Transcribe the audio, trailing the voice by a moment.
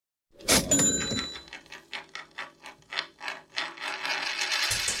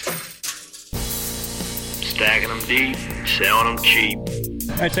Stacking them deep, selling them cheap.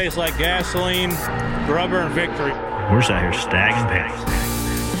 That tastes like gasoline, rubber, and victory. We're just out here stacking pennies.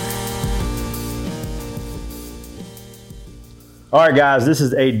 All right, guys, this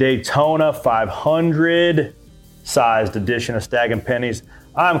is a Daytona 500 sized edition of Stacking Pennies.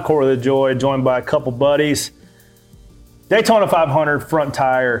 I'm Corey LaJoy, joined by a couple buddies. Daytona 500 front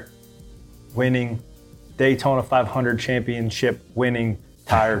tire winning, Daytona 500 championship winning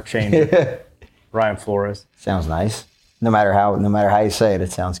tire changer, Ryan Flores. Sounds nice. No matter how you say it,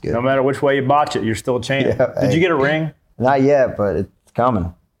 it sounds good. No matter which way you botch it, you're still a champ. Yeah, Did you get a ring? Not yet, but it's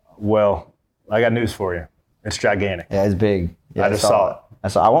coming. Well, I got news for you. It's gigantic. Yeah, it's big. Yeah, I just saw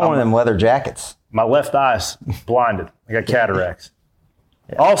it. I want one of them leather jackets. My left eye's blinded. I got cataracts.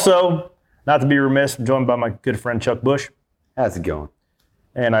 Yeah. Also, not to be remiss, I'm joined by my good friend Chuck Bush. How's it going?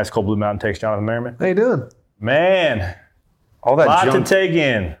 And Ice Cold Blue Mountain takes Jonathan Merriman. How you doing? Man, All that lot junk, to take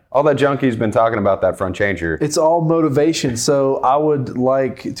in. all that junk he's been talking about that front changer. It's all motivation. So I would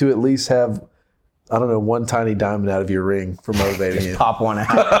like to at least have, I don't know, one tiny diamond out of your ring for motivating you. Pop one out.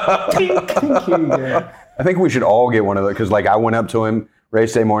 I think we should all get one of those because, like, I went up to him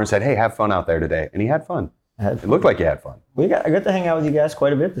race day morning and said, "Hey, have fun out there today," and he had fun. It looked like he had fun. I got to hang out with you guys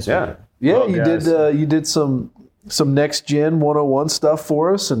quite a bit this weekend. Yeah, Well, you did some next gen 101 stuff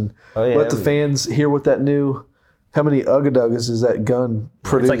for us, and let the fans hear what that new. How many Uggadugas is that gun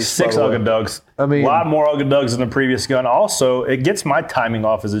produced? It's like 6 Uggadugs. I mean, a lot more Uggadugs than the previous gun. Also, it gets my timing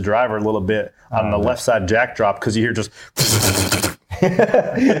off as a driver a little bit on the left side jack drop because you hear just.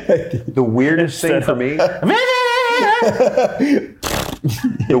 The weirdest thing for me.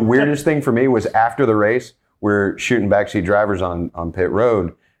 The weirdest thing for me was after the race, we're shooting backseat drivers on pit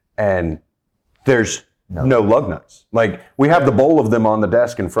road, and there's no lug nuts. Like, we have the bowl of them on the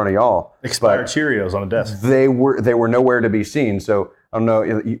desk in front of y'all. Expired Cheerios on the desk. They were nowhere to be seen. So I don't know.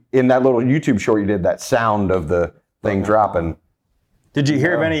 In that little YouTube short, you did that sound of the thing dropping. Did you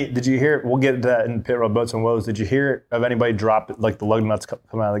hear of any? Did you hear? We'll get to that in pit road boats and woes. Did you hear of anybody drop like the lug nuts come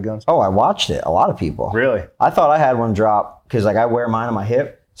out of the guns? Oh, I watched it. A lot of people. Really? I thought I had one drop because I wear mine on my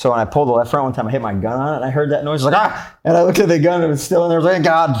hip. So when I pulled the left front one time, I hit my gun on it, and I heard that noise. I was like, ah! And I looked at the gun, and it was still in there. Thank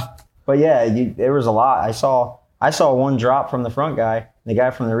God. But yeah, there was a lot. I saw one drop from the front guy. And the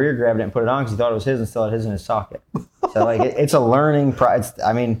guy from the rear grabbed it and put it on because he thought it was his and still had his in his socket. So like it's a learning process.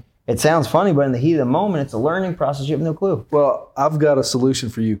 I mean, it sounds funny, but in the heat of the moment, it's a learning process. You have no clue. Well, I've got a solution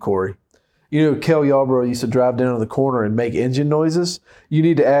for you, Corey. You know, Kel Yarbrough used to drive down to the corner and make engine noises. You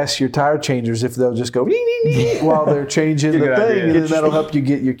need to ask your tire changers if they'll just go while they're changing the thing, idea. and then that'll help you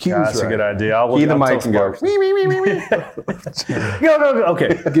get your cues right. That's a good idea. I'll Key the I'll mic tell and go. Sparks. Go.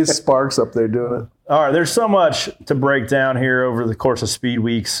 Okay. Get Sparks up there doing it. All right. There's so much to break down here over the course of speed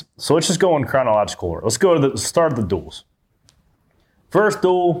weeks. So let's just go in chronological order. Let's go to the start of the duels. First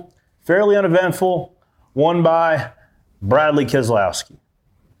duel, fairly uneventful, won by Bradley Keselowski.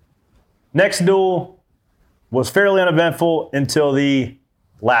 Next duel was fairly uneventful until the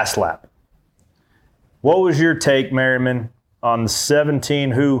last lap. What was your take, Merriman, on the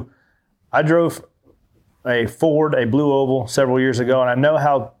 17 who I drove a Ford, a blue oval, several years ago, and I know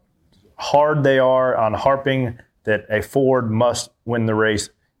how hard they are on harping that a Ford must win the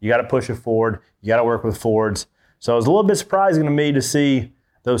race. You got to push a Ford. You got to work with Fords. So it was a little bit surprising to me to see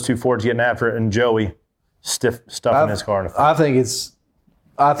those two Fords getting after it and Joey stuffing his car in the front.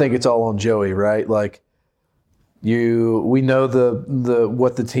 I think it's all on Joey, right? Like we know the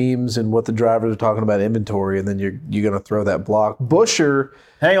what the teams and what the drivers are talking about inventory, and then you're going to throw that block. Busher,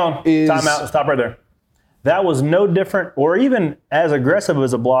 hang on, time out, stop right there. That was no different or even as aggressive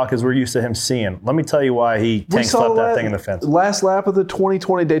as a block as we're used to him seeing. Let me tell you why he tank slapped that thing in the fence. Last lap of the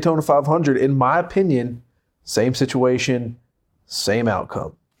 2020 Daytona 500, in my opinion, same situation, same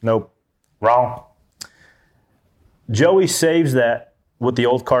outcome. Nope, wrong. Joey saves that with the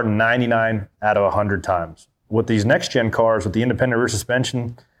old car 99 out of 100 times. With these next-gen cars, with the independent rear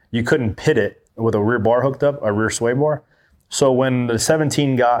suspension, you couldn't pit it with a rear bar hooked up, a rear sway bar. So when the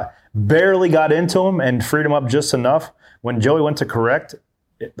 17 barely got into him and freed him up just enough, when Joey went to correct,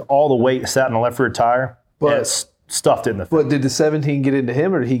 all the weight sat in the left rear tire, and it stuffed it in the fence. But did the 17 get into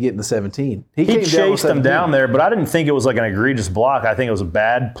him, or did he get in the 17? He chased him down there, but I didn't think it was like an egregious block. I think it was a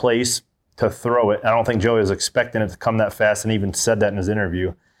bad place to throw it. I don't think Joey was expecting it to come that fast, and even said that in his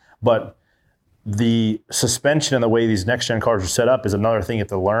interview. But the suspension and the way these next-gen cars are set up is another thing you have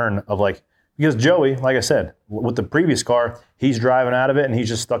to learn of, like, because Joey, like I said, with the previous car, he's driving out of it and he's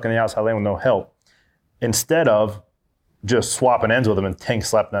just stuck in the outside lane with no help. Instead of just swapping ends with him and tank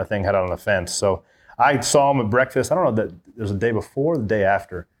slapping that thing head out on the fence. So I saw him at breakfast. I don't know that it was the day before or the day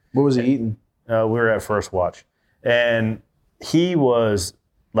after. What was he eating? We were at First Watch. And he was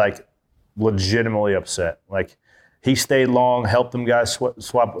like legitimately upset. Like, he stayed long, helped them guys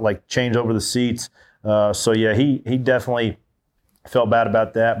swap like change over the seats. So yeah, he definitely felt bad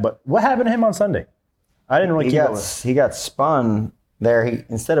about that. But what happened to him on Sunday? I didn't really keep up with. He got spun there. He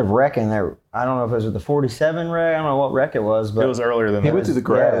instead of wrecking there, I don't know if it was with the 47 wreck. I don't know what wreck it was, but It was earlier than that. He went through the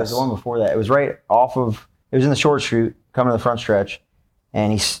grass. Yeah, it was the one before that. It was right off of. It was in the short chute, coming to the front stretch,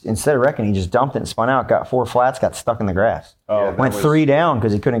 and instead of wrecking, he just dumped it and spun out. Got 4 flats, got stuck in the grass. Oh, Went 3 down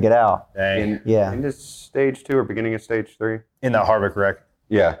because he couldn't get out. Dang. Into stage 2 or beginning of stage 3. In that Harvick wreck.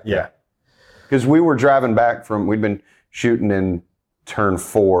 Yeah. Yeah. Because we were driving back we'd been shooting in turn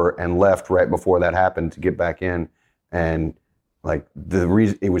 4 and left right before that happened to get back in. And like the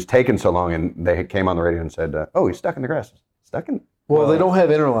reason it was taking so long, and they came on the radio and said, "Oh, he's stuck in the grass." Stuck in. Well, they don't have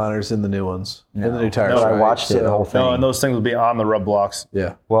interliners in the new ones, in the new tires. But I right? watched it, the whole thing. No, and those things will be on the rub blocks.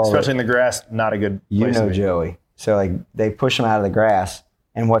 Yeah. Well, Especially in the grass, not a good place to be. Joey. So like they push him out of the grass,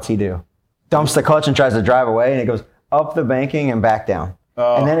 and what's he do? Dumps the clutch and tries to drive away, and it goes up the banking and back down.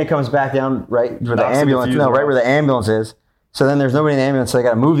 And then it comes back down right where the Knocks the ambulance. diffuser No, right off. where the ambulance is. So then there's nobody in the ambulance, so they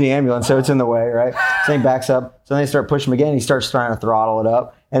got to move the ambulance, so it's in the way, right? So he backs up. So then they start pushing him again. And he starts trying to throttle it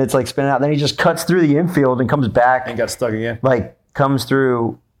up, and it's like spinning out. Then he just cuts through the infield and comes back. And got stuck again. Like comes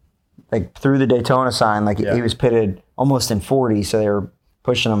through, like through the Daytona sign. Like Yeah. he was pitted almost in 40, so they were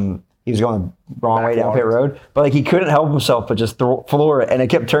pushing him. He was going the wrong way down pit road, but like he couldn't help himself but just floor it, and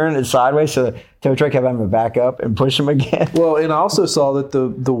it kept turning it sideways. So the tow truck kept having to back up and push him again. Well, and I also saw that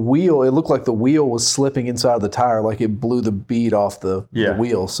the wheel, it looked like the wheel was slipping inside of the tire, like it blew the bead off the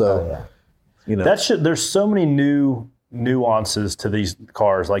wheel. So, you know. There's so many new nuances to these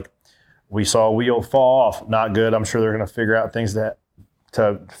cars. Like, we saw a wheel fall off, not good. I'm sure they're going to figure out things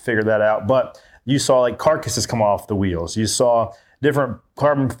to figure that out. But you saw like carcasses come off the wheels. You saw different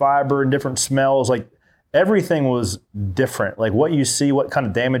carbon fiber and different smells. Like, everything was different. Like, what you see, what kind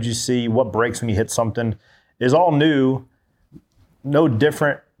of damage you see, what breaks when you hit something is all new. No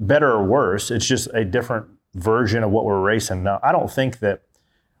different, better or worse. It's just a different version of what we're racing. Now, I don't think that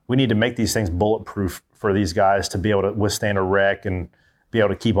we need to make these things bulletproof for these guys to be able to withstand a wreck and be able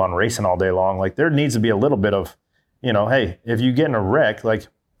to keep on racing all day long. Like, there needs to be a little bit of, hey, if you get in a wreck, like,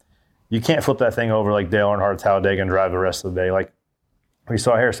 you can't flip that thing over like Dale Earnhardt's Talladega and drive the rest of the day. Like, we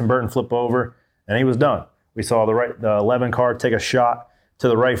saw Harrison Burton flip over, and he was done. We saw the 11 car take a shot to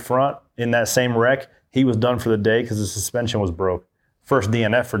the right front in that same wreck. He was done for the day because the suspension was broke. First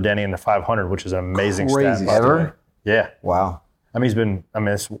DNF for Denny in the 500, which is an amazing Crazy stat. by the way. Ever? Yeah. Wow.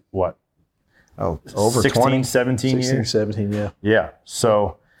 It's what? Oh, over 16, 20. 17 16, years? 17, yeah. Yeah.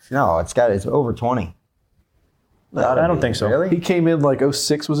 So, No, it's over 20. I don't think so. Really? He came in like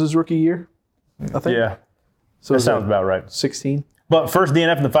 06 was his rookie year, I think. Yeah. So That is sounds about right. 16? But first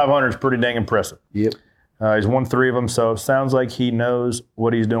DNF in the 500 is pretty dang impressive. Yep. He's won 3 of them, so it sounds like he knows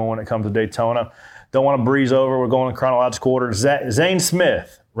what he's doing when it comes to Daytona. Don't want to breeze over. We're going in chronological order. Zane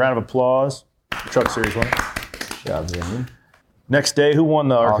Smith, round of applause. Truck Series winner. Job, Zane. Next day, who won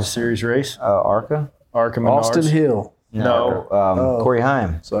the ARCA Series race? Arca? ARCA Menards. Austin Hill. No. Corey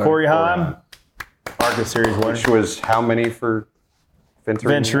Heim. Sorry. Corey Heim, ARCA Series winner. Which was how many for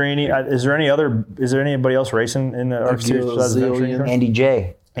Venturini? Venturini. Is there anybody else racing in the ARCA Series besides Zillion. Venturini? Andy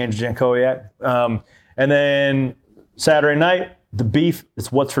J. Andrew Jankowiak. And then Saturday night, the beef.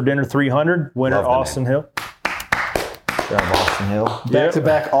 It's What's for Dinner 300. Winner Love the Austin Hill. Job, Austin Hill.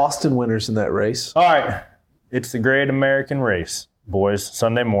 Back-to-back Austin winners in that race. All right. It's the Great American Race, boys,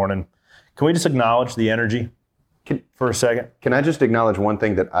 Sunday morning. Can we just acknowledge the energy for a second? Can I just acknowledge one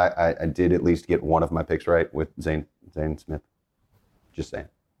thing that I did at least get one of my picks right with Zane Smith? Just saying.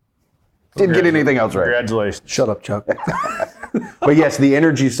 Didn't get anything else right. Congratulations. Shut up, Chuck. But yes, the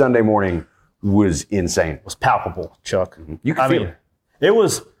energy Sunday morning was insane. It was palpable, Chuck. You can feel it. It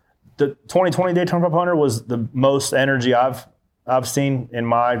was the 2020 Daytona 500 was the most energy I've seen in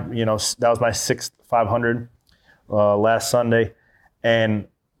my, that was my 6th 500 last Sunday, and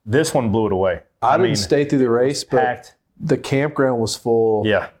this one blew it away. I didn't stay through the race, but packed. the campground was full.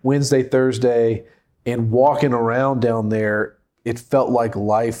 Yeah. Wednesday, Thursday, and walking around down there, it felt like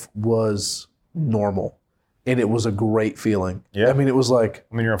life was normal, and it was a great feeling. Yeah. I mean, it was like,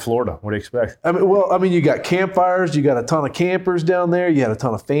 You're in Florida. What do you expect? you got campfires, you got a ton of campers down there, you had a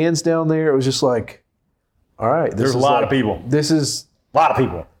ton of fans down there. It was just like, all right, There's a lot of people. This is, A lot of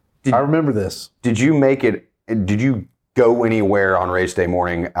people. I remember this. Did you make it? Did you go anywhere on race day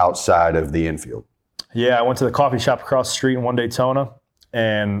morning outside of the infield? Yeah, I went to the coffee shop across the street in one Daytona,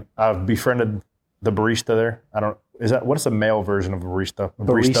 and I've befriended the barista there. What's the male version of a barista? A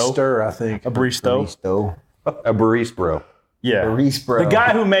Barista, I think. A barista. A barista bro. Yeah. Barista. The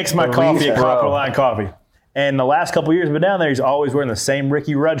guy who makes my coffee at Barista. Copper Line Coffee. And the last couple of years I've been down there, he's always wearing the same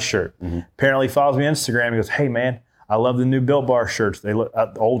Ricky Rudd shirt. Mm-hmm. Apparently he follows me on Instagram. He goes, hey, man, I love the new Built Bar shirts. They look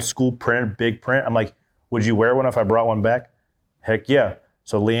old school print, big print. I'm like, would you wear one if I brought one back? Heck yeah.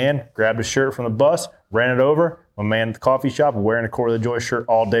 So Leanne grabbed a shirt from the bus, ran it over. My man at the coffee shop wearing a Core of the Joy shirt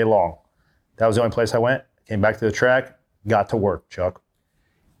all day long. That was the only place I went. Came back to the track, got to work, Chuck.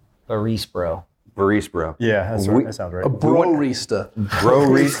 Barista, bro. Barista, bro. Yeah, that's right. That sounds right. A brorista.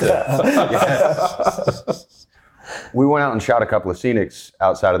 Brorista. Yes. We went out and shot a couple of scenics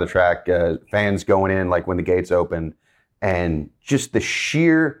outside of the track, fans going in like when the gates opened, and just the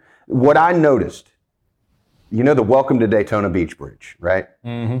sheer, what I noticed, you know the Welcome to Daytona Beach Bridge, right?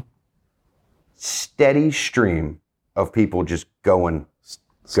 Mm-hmm. Steady stream of people just going.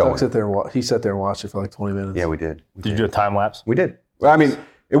 Sit there and he sat there and watched it for like 20 minutes. Yeah, we did. Did you do a time lapse? We did. Well, I mean,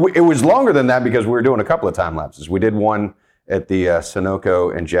 it was longer than that because we were doing a couple of time lapses. We did one at the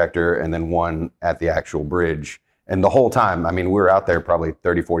Sunoco injector and then one at the actual bridge. And the whole time, I mean, we were out there probably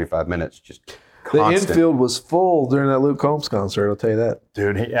 30, 45 minutes, just constant. The infield was full during that Luke Combs concert, I'll tell you that.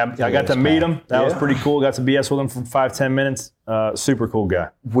 Dude, I got to meet him. That was pretty cool. Got to BS with him for 5-10 minutes. Super cool guy.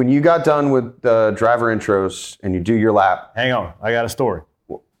 When you got done with driver intros and you do your lap. Hang on. I got a story.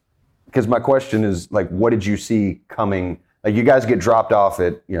 Because my question is, like, what did you see coming? Like, you guys get dropped off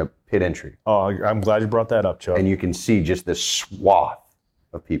at, pit entry. Oh, I'm glad you brought that up, Chuck. And you can see just this swath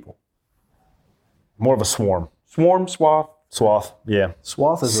of people. More of a swarm. Swath, yeah.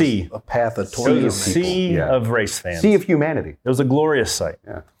 Swath is a path of It tornado. was a sea of race fans. Sea of humanity. It was a glorious sight.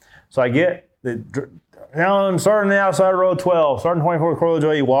 Yeah. So I get starting the outside row 12, starting 24 Core of the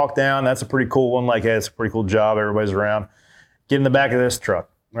Joy, you walk down. That's a pretty cool one. Like, hey, it's a pretty cool job. Everybody's around. Get in the back of this truck,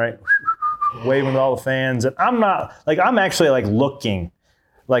 right? Waving to all the fans. And I'm actually looking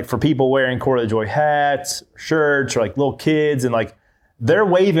for people wearing Core of the Joy hats, shirts, or like little kids, and like they're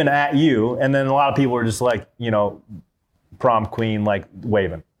waving at you. And then a lot of people are just prom queen,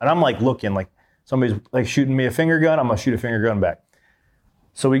 waving. And I'm looking like somebody's shooting me a finger gun. I'm going to shoot a finger gun back.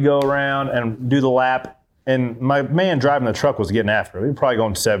 So we go around and do the lap. And my man driving the truck was getting after it. We were probably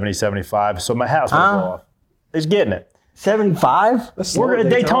going 70, 75. So my hat was going to go off. He's getting it. 75? We're at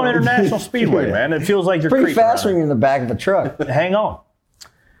Daytona International Speedway, man. It feels like you're pretty fast when around. you're in the back of a truck. Hang on.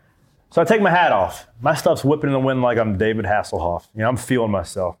 So I take my hat off. My stuff's whipping in the wind like I'm David Hasselhoff. I'm feeling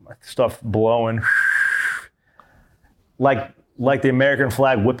myself. My stuff blowing. Like the American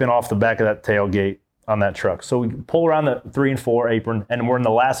flag whipping off the back of that tailgate on that truck. So we pull around the 3 and 4 apron, and we're in the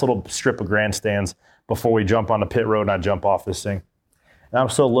last little strip of grandstands before we jump on the pit road and I jump off this thing. And I'm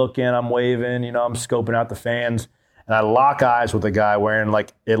still looking, I'm waving, I'm scoping out the fans. And I lock eyes with a guy wearing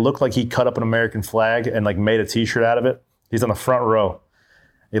it looked like he cut up an American flag and made a t-shirt out of it. He's on the front row.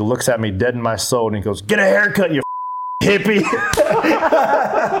 He looks at me dead in my soul and he goes, "Get a haircut, you hippie."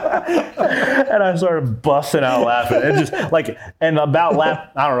 And I started busting out laughing. It just and about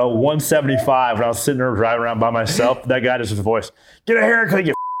lap, 175, when I was sitting there driving around by myself, that guy just his voice, "Get a haircut,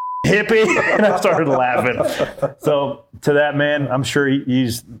 you hippie." And I started laughing. So to that man, I'm sure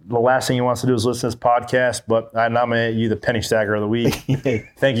he's the last thing he wants to do is listen to this podcast, but I nominate you the Penny Stacker of the Week.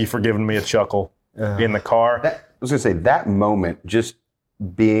 Thank you for giving me a chuckle in the car. I was going to say, that moment, just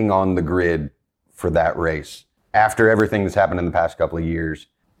being on the grid for that race, after everything that's happened in the past couple of years.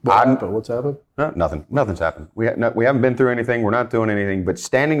 What's happened? No, nothing. Nothing's happened. We haven't been through anything. We're not doing anything. But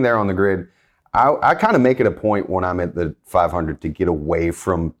standing there on the grid, I kind of make it a point when I'm at the 500 to get away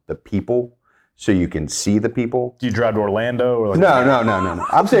from the people so you can see the people. Do you drive to Orlando? Or No.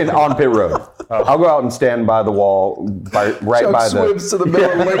 I'm saying on pit road. I'll go out and stand by the wall, Chuck swims to the middle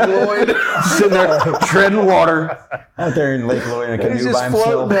of Lake Lloyd. Sitting there, treading water. Out there in Lake Lloyd in a canoe He's by just himself.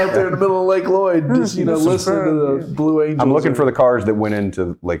 floating out there in the middle of Lake Lloyd, just listening to the Blue Angels. I'm looking for the cars that went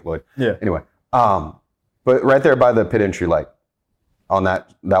into Lake Lloyd. Yeah. Anyway, but right there by the pit entry light, on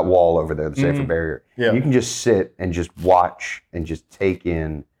that wall over there, the safer barrier, you can just sit and just watch and just take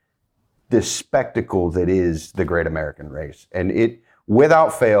in this spectacle that is the Great American Race. And it,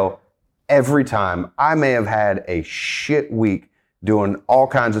 without fail, every time, I may have had a shit week doing all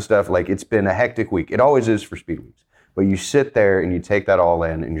kinds of stuff. It's been a hectic week. It always is for Speed Weeks. But you sit there and you take that all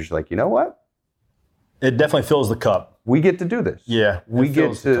in and you're just like, you know what? It definitely fills the cup. We get to do this. Yeah. We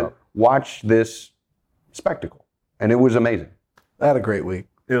get to watch this spectacle. And it was amazing. I had a great week.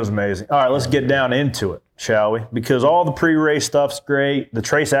 It was amazing. All right, let's get down into it, shall we? Because all the pre-race stuff's great. The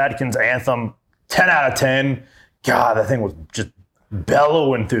Trace Adkins anthem, 10 out of 10. God, that thing was just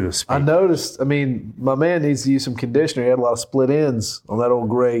bellowing through the speed. I noticed, my man needs to use some conditioner. He had a lot of split ends on that old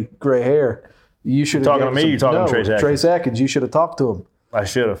gray hair. You should have talking to me? You talking to Trace Adkins? Trace Adkins. You should have talked to him. I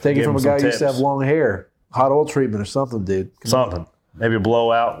should have. Take it from a guy who used to have long hair. Hot oil treatment or something, dude. Something. Maybe a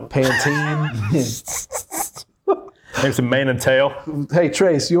blowout. Pantene. Maybe some mane and tail. Hey,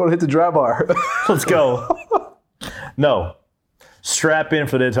 Trace, you want to hit the dry bar? Let's go. No. Strap in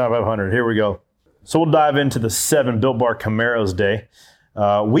for the Daytona 500. Here we go. So we'll dive into the 7 Built Bar Camaros day.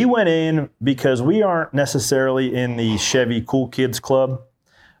 We went in because we aren't necessarily in the Chevy Cool Kids Club.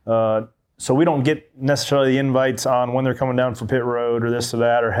 So we don't get necessarily the invites on when they're coming down for pit road or this or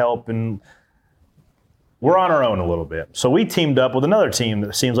that or help. And we're on our own a little bit. So we teamed up with another team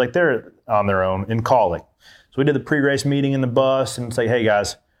that seems like they're on their own in Cawley. So we did the pre-race meeting in the bus and say, hey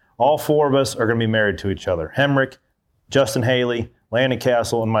guys, all 4 of us are going to be married to each other. Hemrick, Justin Haley, Landon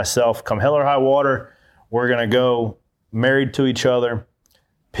Castle, and myself. Come hell or high water, we're going to go married to each other,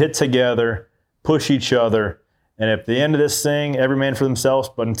 pit together, push each other. And at the end of this thing, every man for themselves.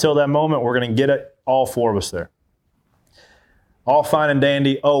 But until that moment, we're going to get it, all 4 of us there. All fine and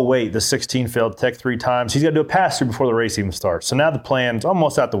dandy. Oh, wait, the 16 failed tech 3 times. He's got to do a pass-through before the race even starts. So now the plan's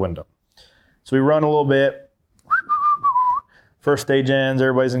almost out the window. So we run a little bit. First stage ends,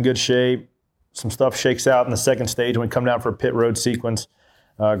 everybody's in good shape. Some stuff shakes out in the second stage when we come down for a pit road sequence,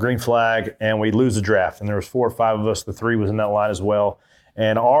 green flag, and we lose the draft. And there was 4 or 5 of us. The 3 was in that line as well.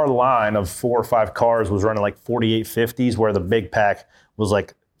 And our line of 4 or 5 cars was running like 4850s, where the big pack was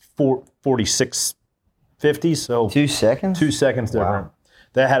like 4650s. So 2 seconds? 2 seconds different.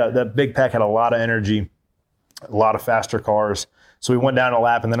 Wow. That big pack had a lot of energy, a lot of faster cars. So we went down a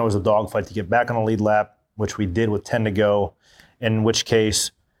lap, and then it was a dogfight to get back on the lead lap, which we did with 10 to go, in which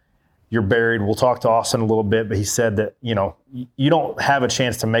case you're buried. We'll talk to Austin a little bit, but he said that, you don't have a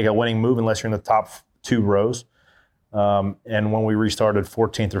chance to make a winning move unless you're in the top 2 rows. And when we restarted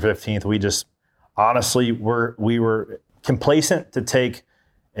 14th or 15th, we just honestly we were complacent to take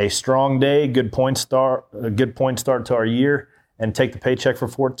a strong day, a good point start to our year, and take the paycheck for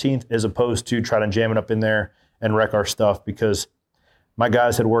 14th, as opposed to try to jam it up in there and wreck our stuff, because my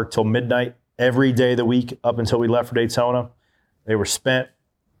guys had worked till midnight every day of the week up until we left for Daytona. They were spent.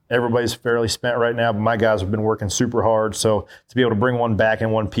 Everybody's fairly spent right now, but my guys have been working super hard. So to be able to bring one back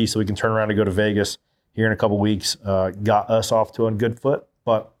in one piece so we can turn around and go to Vegas here in a couple weeks got us off to a good foot.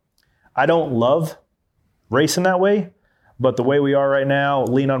 But I don't love racing that way. But the way we are right now,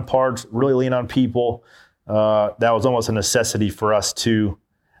 lean on parts, really lean on people, that was almost a necessity for us to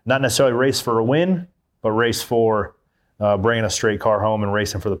not necessarily race for a win, but race for bringing a straight car home and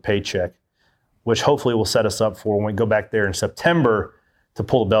racing for the paycheck, which hopefully will set us up for when we go back there in September to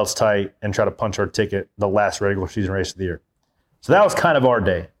pull the belts tight and try to punch our ticket the last regular season race of the year. So that was kind of our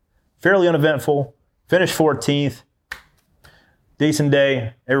day. Fairly uneventful. Finished 14th. Decent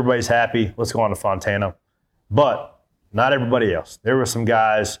day. Everybody's happy. Let's go on to Fontana. But not everybody else. There were some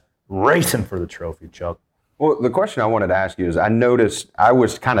guys racing for the trophy, Chuck. Well, the question I wanted to ask you is, I noticed I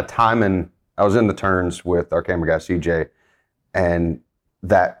was kind of timing. I was in the turns with our camera guy, CJ, and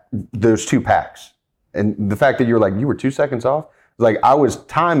that those 2 packs. And the fact that you were 2 seconds off, like I was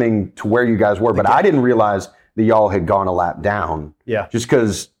timing to where you guys were, but I didn't realize that y'all had gone a lap down. Yeah. Just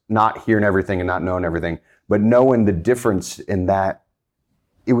because not hearing everything and not knowing everything, but knowing the difference in that,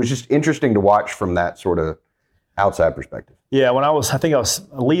 it was just interesting to watch from that sort of outside perspective. Yeah, I think I was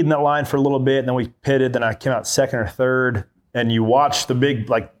leading that line for a little bit, and then we pitted, then I came out second or third, and you watch the big,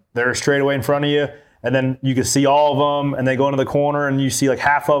 like they're straight away in front of you, and then you can see all of them, and they go into the corner, and you see like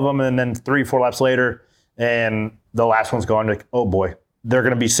half of them, and then 3-4 laps later, and the last one's gone. Like, oh boy, they're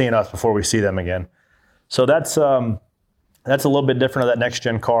going to be seeing us before we see them again. So that's a little bit different of that next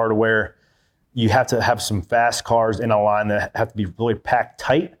gen car, to where you have to have some fast cars in a line that have to be really packed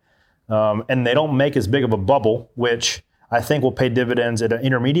tight, and they don't make as big of a bubble, which I think will pay dividends at an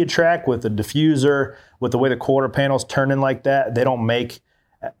intermediate track with the diffuser, with the way the quarter panels turn in like that. They don't make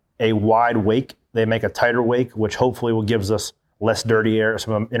a wide wake. They make a tighter wake, which hopefully will gives us less dirty air,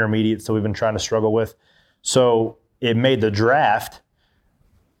 some intermediates that we've been trying to struggle with. So it made the draft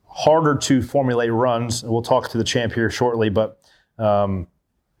harder to formulate runs. We'll talk to the champ here shortly, but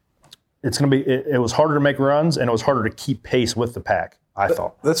it's going to be. It was harder to make runs, and it was harder to keep pace with the pack, I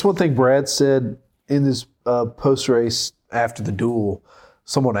thought. That's one thing Brad said in this post-race after the duel.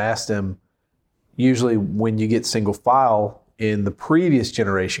 Someone asked him, usually when you get single file in the previous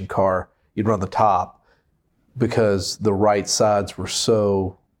generation car, you'd run the top because the right sides were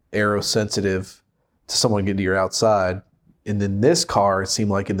so aerosensitive to someone getting to your outside. And in this car, it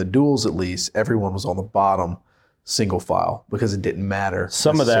seemed like in the duels at least, everyone was on the bottom single file because it didn't matter.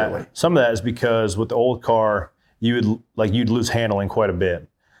 Some of that is because with the old car, you'd lose handling quite a bit.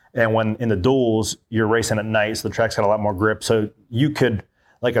 And when in the duels, you're racing at night, so the track's got a lot more grip. So you could,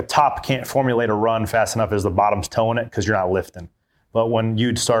 like a top can't formulate a run fast enough as the bottom's towing it because you're not lifting. But when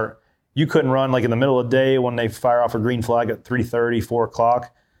you'd start, you couldn't run like in the middle of the day when they fire off a green flag at 3:30, 4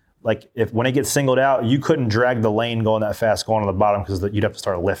 o'clock. like when it gets singled out, you couldn't drag the lane going that fast going to the bottom because you'd have to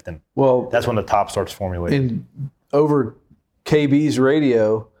start lifting. Well, That's when the top starts formulating. Over KB's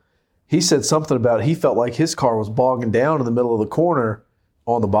radio, he said something about he felt like his car was bogging down in the middle of the corner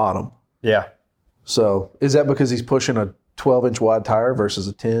on the bottom. Yeah. So is that because he's pushing a 12-inch wide tire versus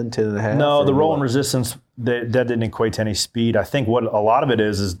a 10 and a half? No, the rolling resistance, that didn't equate to any speed. I think what a lot of it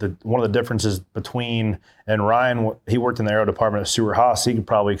is one of the differences between, and Ryan, he worked in the aero department at Stuart Haas, he could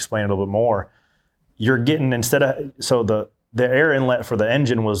probably explain it a little bit more. You're getting, so the air inlet for the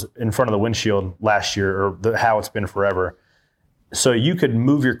engine was in front of the windshield last year, or how it's been forever. So you could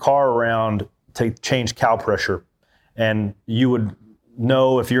move your car around to change cow pressure, and you would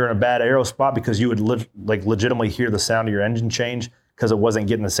know if you're in a bad aero spot because you would legitimately hear the sound of your engine change because it wasn't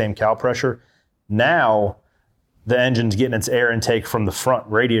getting the same cow pressure. Now the engine's getting its air intake from the front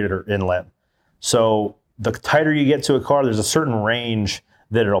radiator inlet. So the tighter you get to a car, there's a certain range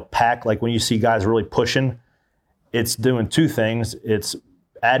that it'll pack. Like when you see guys really pushing, it's doing two things. It's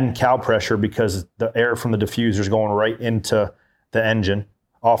adding cow pressure because the air from the diffuser is going right into the engine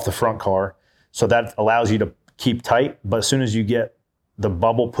off the front car. So that allows you to keep tight. But as soon as you get the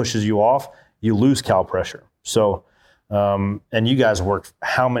bubble pushes you off, you lose cow pressure. So, and you guys worked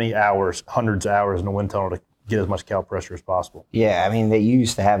how many hours, hundreds of hours in a wind tunnel to get as much cow pressure as possible? Yeah, I mean, they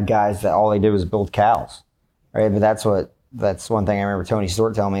used to have guys that all they did was build cows, right? But that's one thing I remember Tony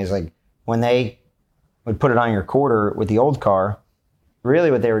Stewart telling me is like when they would put it on your quarter with the old car,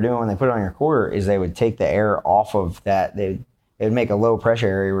 really what they were doing when they put it on your quarter is they would take the air off of that. It would make a low pressure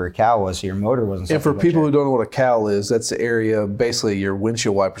area where your cowl was, so your motor wasn't. And for people who don't know what a cowl is, that's the area, basically your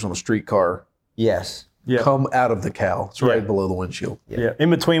windshield wipers on a street car. Yes. Yeah. Come out of the cowl. It's right below the windshield. Yeah. In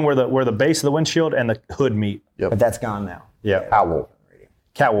between where the base of the windshield and the hood meet. But that's gone now. Yeah. Cowl.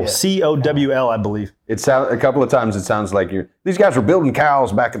 Cowl. COWL, I believe. It sounds a couple of times. It sounds like these guys were building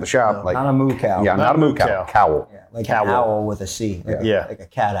cows back at the shop. No, like not a moo cow. Yeah, not a moo cow. Cowl. Yeah, like Cowl. an owl with a C. Like like a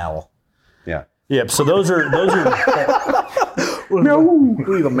cat owl. Yeah. Yeah. So those are. What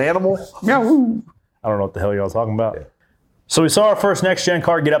are you, a manimal? I don't know what the hell y'all talking about. Yeah. So we saw our first next gen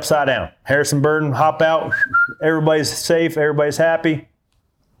car get upside down. Harrison Burton hop out. Everybody's safe. Everybody's happy.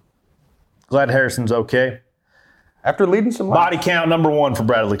 Glad Harrison's okay. After leading some laps. Body count number 1 for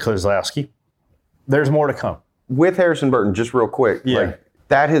Bradley Keselowski. There's more to come. With Harrison Burton, just real quick, Yeah.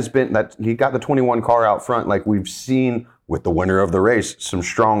 that has been that he got the 21 car out front. Like we've seen with the winner of the race, some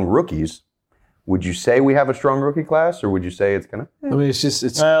strong rookies. Would you say we have a strong rookie class, or would you say it's kind of? I mean,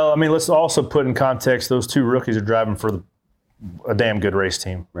 it's. Well, I mean, let's also put in context those 2 rookies are driving for a damn good race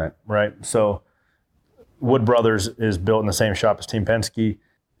team. Right. Right. So Wood Brothers is built in the same shop as Team Penske.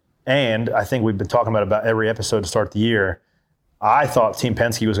 And I think we've been talking about every episode to start the year. I thought Team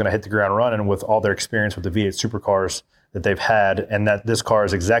Penske was going to hit the ground running with all their experience with the V8 supercars that they've had, and that this car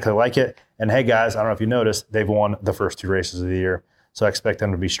is exactly like it. And hey, guys, I don't know if you noticed, they've won the first 2 races of the year. So I expect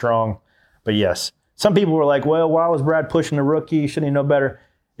them to be strong. But yes, some people were like, well, why was Brad pushing the rookie? Shouldn't he know better?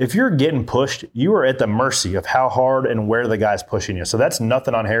 If you're getting pushed, you are at the mercy of how hard and where the guy's pushing you. So that's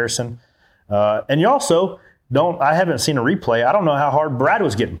nothing on Harrison. And you also I haven't seen a replay. I don't know how hard Brad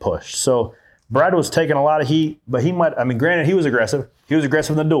was getting pushed. So Brad was taking a lot of heat, but granted, he was aggressive. He was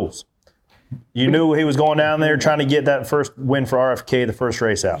aggressive in the duels. You knew he was going down there trying to get that first win for RFK, the first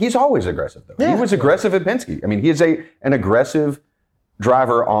race out. He's always aggressive, though. Yeah. He was aggressive at Penske. I mean, he is an aggressive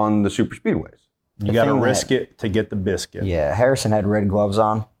driver on the super speedways. You got to risk it to get the biscuit. Yeah, Harrison had red gloves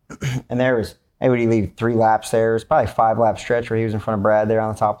on, and there was. Hey, would he leave 3 laps there? It was probably a 5-lap stretch where he was in front of Brad there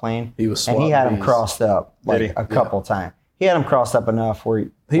on the top lane. He was and he had him bees. crossed up a couple times. He had him crossed up enough where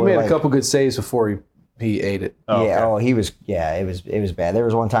he made a couple good saves before he ate it. Oh, yeah. okay. Oh, he was. Yeah, it was bad. There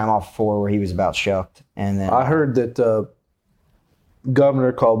was one time off 4 where he was about shucked, and then I heard that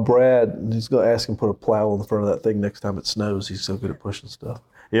Governor called Brad and he's going to ask him to put a plow on the front of that thing next time it snows. He's so good at pushing stuff.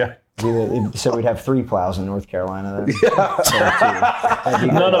 Yeah. So we'd have 3 plows in North Carolina then.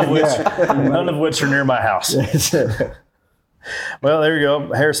 None of which are near my house. Well, there you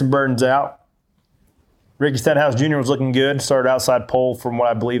go. Harrison Burton's out. Ricky Stenhouse Jr. was looking good. Started outside pole from what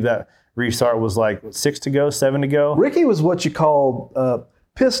I believe that restart was like 6 to go, 7 to go. Ricky was what you called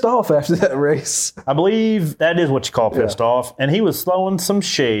pissed off after that race. I believe that is what you call pissed off. And he was throwing some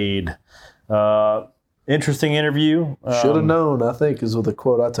shade. Interesting interview. Should have known, I think, is the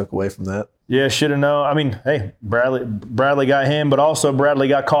quote I took away from that. Yeah, should have known. I mean, hey, Bradley got him, but also Bradley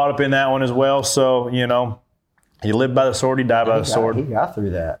got caught up in that one as well. So, he lived by the sword, he died by the sword. He got through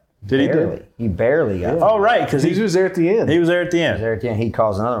that. Did barely. he? He barely got through. Oh, right, because He was there at the end. He was there at the end. There at the end, he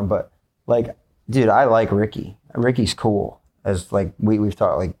caused another one. But, dude, I like Ricky. Ricky's cool. As, we've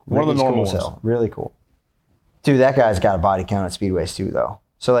talked, one of the Ricky's normal cool as ones. hell. Really cool. Dude, that guy's got a body count at speedways, too, though.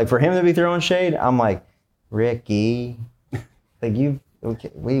 So like for him to be throwing shade, I'm like, Ricky, like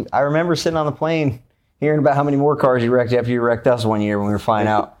I remember sitting on the plane hearing about how many more cars you wrecked after you wrecked us one year when we were flying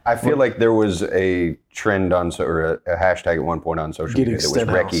out. I feel like there was a trend on or a hashtag at one point on social media that was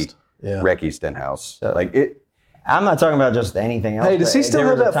Recky Stenhouse. So, like it. I'm not talking about just anything else. Hey, does he still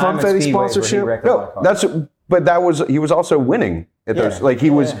have that Funfetti sponsorship? No, he was also winning at those. Like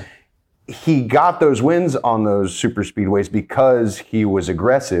he got those wins on those super speedways because he was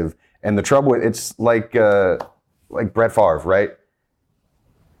aggressive. And the trouble with it's like Brett Favre, right?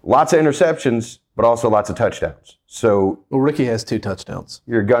 Lots of interceptions, but also lots of touchdowns. So Ricky has 2 touchdowns.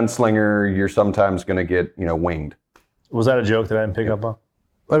 You're a gunslinger. You're sometimes going to get winged. Was that a joke that I didn't pick up on?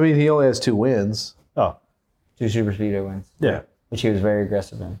 I mean, he only has 2 wins. Oh, 2 super speedway wins. Yeah, which he was very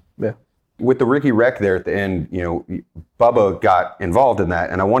aggressive in. Yeah. With the Ricky wreck there at the end, Bubba got involved in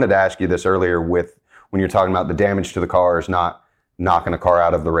that. And I wanted to ask you this earlier with when you're talking about the damage to the cars, not knocking a car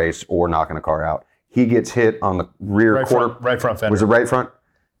out of the race or knocking a car out. He gets hit on the rear right front fender. Was it right front?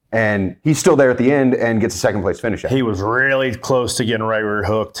 And he's still there at the end and gets a second place finish. He was really close to getting right rear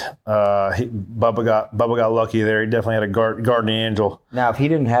hooked. Bubba got lucky there. He definitely had a guardian angel. Now, if he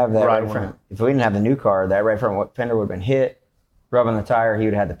didn't have that right front, if we didn't have the new car, that right front fender would have been hit, rubbing the tire. He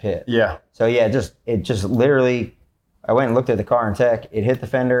would have had the pit. Yeah. So yeah, it just literally. I went and looked at the car in tech. It hit the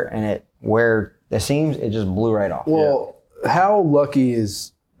fender, and where the seams, it just blew right off. Well, how lucky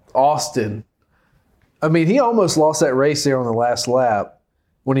is Austin? I mean, he almost lost that race there on the last lap.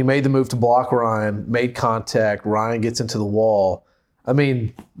 When he made the move to block Ryan, made contact, Ryan gets into the wall. I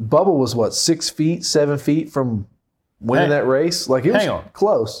mean, Bubba was, 6 feet, 7 feet from winning that race? Like, it was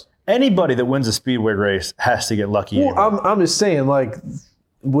close. Anybody that wins a speedway race has to get lucky. Well, I'm just saying, like,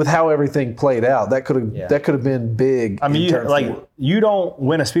 with how everything played out, that could have been big. I mean, you don't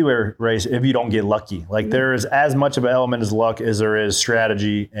win a speedway race if you don't get lucky. Like, there is as much of an element as luck as there is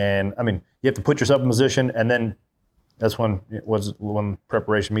strategy. And, I mean, you have to put yourself in position, and then that's when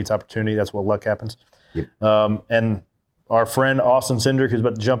preparation meets opportunity. That's what luck happens. Yep. And our friend Austin Cindric, who's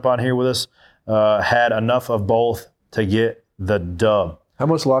about to jump on here with us, had enough of both to get the dub. How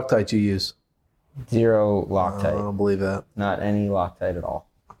much Loctite you use? 0 Loctite. I don't believe that. Not any Loctite at all.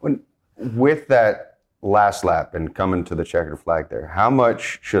 With that last lap and coming to the checkered flag there, how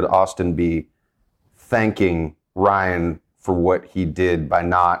much should Austin be thanking Ryan for what he did by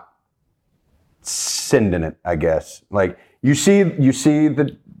not sending it, I guess? Like, you see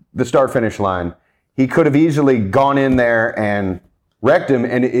the start finish line. He could have easily gone in there and wrecked him,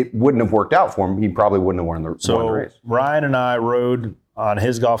 and it wouldn't have worked out for him. He probably wouldn't have won the race. Ryan and I rode on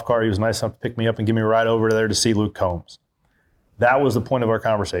his golf cart. He was nice enough to pick me up and give me a ride over there to see Luke Combs. That was the point of our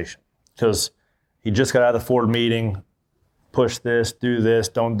conversation, because he just got out of the Ford meeting, push this, do this,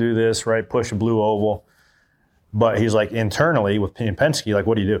 don't do this, right? Push a blue oval. But he's like, internally with Penske, like,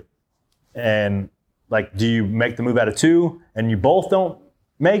 what do you do? And like, do you make the move out of 2 and you both don't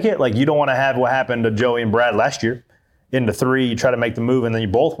make it? Like, you don't want to have what happened to Joey and Brad last year. Into 3, you try to make the move and then you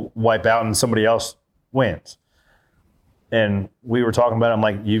both wipe out and somebody else wins. And we were talking about it. I'm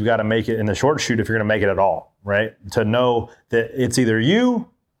like, you've got to make it in the short shoot if you're going to make it at all, right? To know that it's either you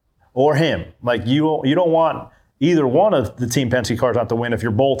or him. Like, you don't want either one of the Team Penske cars not to win if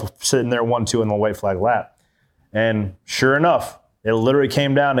you're both sitting there 1-2 in the white flag lap. And sure enough, it literally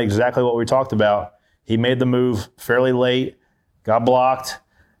came down to exactly what we talked about. He made the move fairly late, got blocked.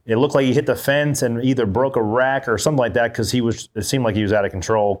 It looked like he hit the fence and either broke a rack or something like that, because it seemed like he was out of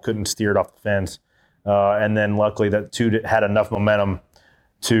control, couldn't steer it off the fence. And then luckily that 2 had enough momentum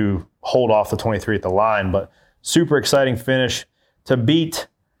to hold off the 23 at the line. But super exciting finish to beat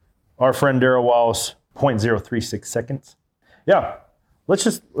our friend Darrell Wallace, 0.036 seconds. Yeah, let's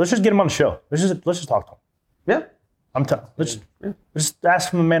just get him on the show. Let's just talk to him. Yeah. Let's just ask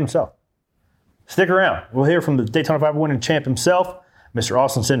from the man himself. Stick around. We'll hear from the Daytona 500 winning champ himself, Mr.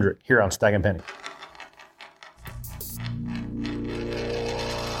 Austin Cindric, here on Stag and Penny.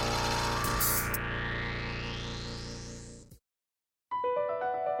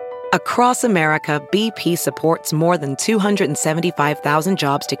 Across America, BP supports more than 275,000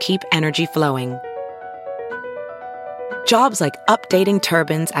 jobs to keep energy flowing. Jobs like updating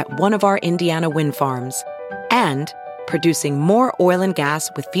turbines at one of our Indiana wind farms and producing more oil and gas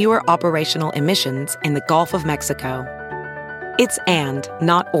with fewer operational emissions in the Gulf of Mexico. It's and,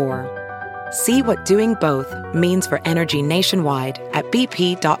 not or. See what doing both means for energy nationwide at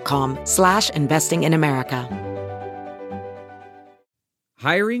bp.com/investing in America.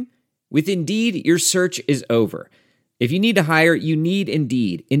 Hiring? With Indeed, your search is over. If you need to hire, you need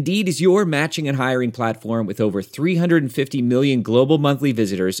Indeed. Indeed is your matching and hiring platform with over 350 million global monthly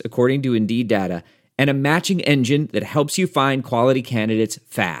visitors, according to Indeed data, and a matching engine that helps you find quality candidates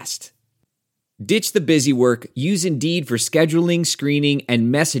fast. Ditch the busy work. Use Indeed for scheduling, screening,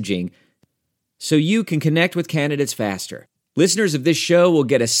 and messaging so you can connect with candidates faster. Listeners of this show will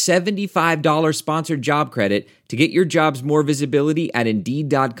get a $75 sponsored job credit to get your jobs more visibility at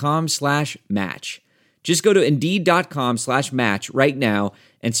Indeed.com/match. Just go to Indeed.com/match right now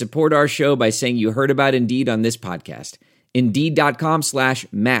and support our show by saying you heard about Indeed on this podcast.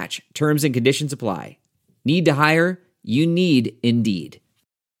 Indeed.com/match. Terms and conditions apply. Need to hire? You need Indeed.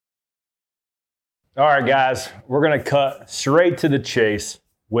 All right, guys, we're going to cut straight to the chase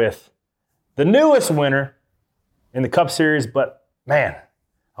with the newest winner in the Cup Series, but man,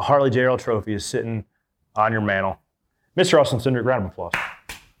 a Harley J. Earl trophy is sitting on your mantle. Mr. Austin Cindric, round of applause.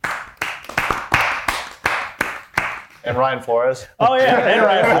 And Ryan Flores. Oh, yeah, and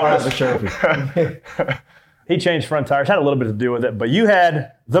Ryan Flores. The trophy. He changed front tires, had a little bit to do with it, but you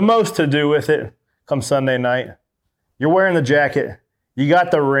had the most to do with it come Sunday night. You're wearing the jacket. You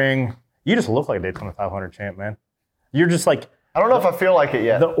got the ring. You just look like a Daytona 500 champ, man. You're just like, I don't know if I feel like it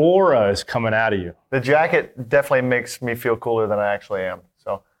yet. the aura is coming out of you. The jacket definitely makes me feel cooler than I actually am.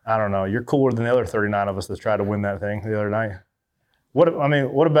 So I don't know. You're cooler than the other 39 of us that tried to win that thing the other night. What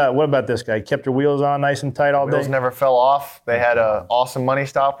about this guy? Kept your wheels on nice and tight all day? wheels never fell off. They had an awesome money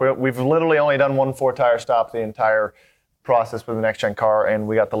stop. We've literally only done one 4-tire stop the entire process with the next gen car, and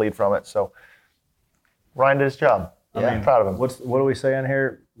we got the lead from it. So Ryan did his job. I'm proud of him. What are we saying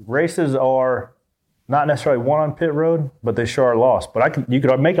here? Races are not necessarily won on pit road, but they sure are lost. But you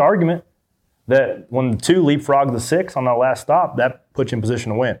could make an argument that when the 2 leapfrogged the 6 on that last stop, that puts you in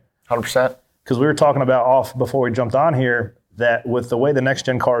position to win. 100%. Because we were talking about before we jumped on here that with the way the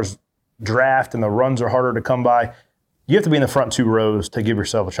next-gen cars draft and the runs are harder to come by, you have to be in the front 2 rows to give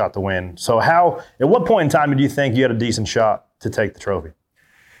yourself a shot to win. So at what point in time did you think you had a decent shot to take the trophy?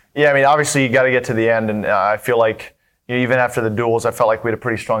 Yeah, I mean, obviously you got to get to the end, and I feel like even after the duels, I felt like we had a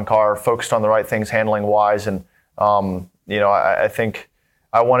pretty strong car, focused on the right things handling-wise, and I think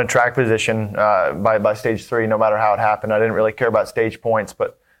I wanted track position by stage 3, no matter how it happened. I didn't really care about stage points,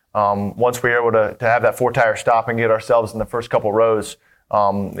 but once we were able to have that 4-tire stop and get ourselves in the first couple rows,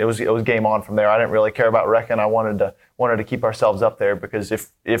 it was game on from there. I didn't really care about wrecking. I wanted to keep ourselves up there because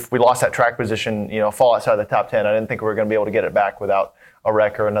if we lost that track position, fall outside the top 10, I didn't think we were going to be able to get it back without a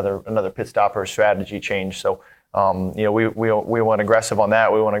wreck or another pit stop or a strategy change. So we went aggressive on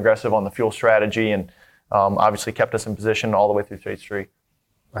that. We went aggressive on the fuel strategy, and obviously kept us in position all the way through stage 3.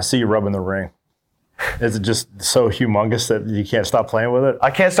 I see you rubbing the ring. Is it just so humongous that you can't stop playing with it?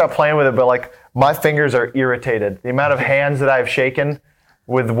 I can't stop playing with it, but my fingers are irritated. The amount of hands that I've shaken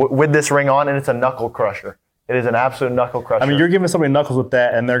with this ring on, and it's a knuckle crusher. It is an absolute knuckle crusher. I mean, you're giving somebody knuckles with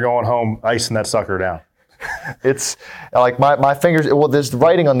that, and they're going home icing that sucker down. It's like my fingers. Well, there's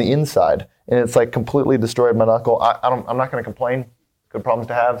writing on the inside, and it's completely destroyed my knuckle. I'm not going to complain. Good problems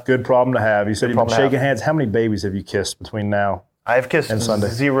to have. Good problem to have. You said you've been shaking hands. How many babies have you kissed between now? I have kissed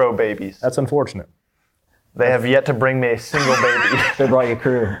 0 babies. That's unfortunate. They have yet to bring me a single baby. They brought you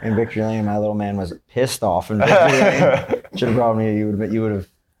crew in Victory Lane. My little man was pissed off in Victory Lane. Should have brought me. You would have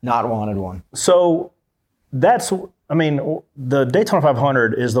not wanted one. So the Daytona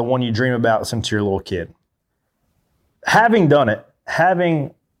 500 is the one you dream about since you're a little kid. Having done it,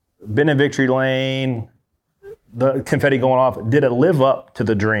 having been in Victory Lane, the confetti going off, did it live up to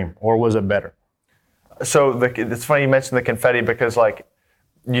the dream, or was it better? So it's funny you mentioned the confetti because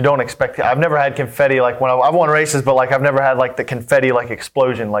you don't expect. I've never had confetti when I've won races, but I've never had the confetti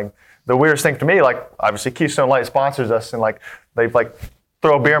explosion. The weirdest thing to me, obviously Keystone Light sponsors us, and they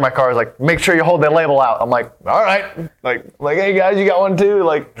throw a beer in my car. Is make sure you hold that label out. I'm like, all right, hey guys, you got one too.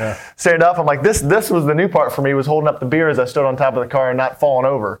 Stand up. I'm like, this was the new part for me, was holding up the beer as I stood on top of the car and not falling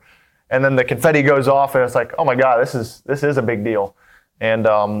over. And then the confetti goes off, and it's oh my God, this is a big deal. And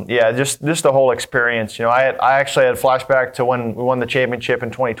just the whole experience. I actually had flashback to when we won the championship in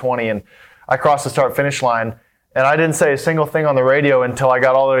 2020, and I crossed the start-finish line, and I didn't say a single thing on the radio until I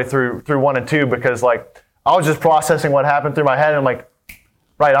got all the way through 1 and 2 because I was just processing what happened through my head, and I'm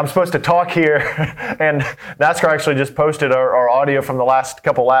right, I'm supposed to talk here. And NASCAR actually just posted our audio from the last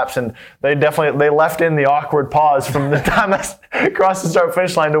couple laps, and they left in the awkward pause from the time I crossed the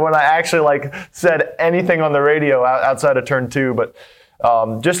start-finish line to when I actually said anything on the radio outside of turn 2, but.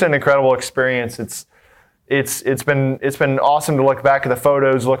 Just an incredible experience. It's been awesome to look back at the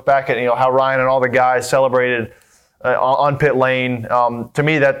photos, look back at how Ryan and all the guys celebrated on pit lane. To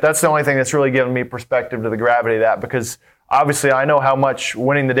me, that's the only thing that's really given me perspective to the gravity of that, because obviously I know how much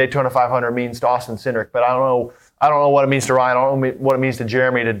winning the Daytona 500 means to Austin Cindric, but I don't know what it means to Ryan. I don't know what it means to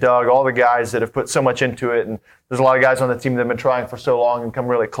Jeremy, to Doug, all the guys that have put so much into it. And there's a lot of guys on the team that have been trying for so long and come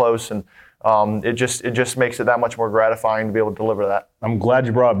really close. And it just makes it that much more gratifying to be able to deliver that. I'm glad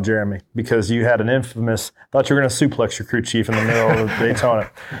you brought up Jeremy, because you had an infamous, thought you were going to suplex your crew chief in the middle of Daytona.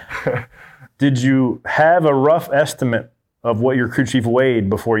 Did you have a rough estimate of what your crew chief weighed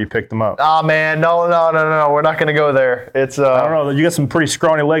before you picked him up? Oh man, no, we're not going to go there. It's I don't know. You got some pretty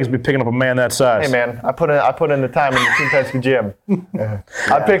scrawny legs to be picking up a man that size. Hey man, I put in the time in the Team Penske gym.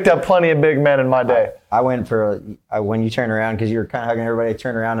 I picked up plenty of big men in my day. I went for when you turn around, because you were kind of hugging everybody,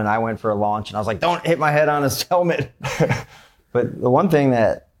 turn around, and I went for a launch, and I was like, don't hit my head on his helmet. But the one thing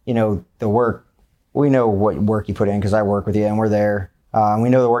that, the work, we know what work you put in, because I work with you and we're there. We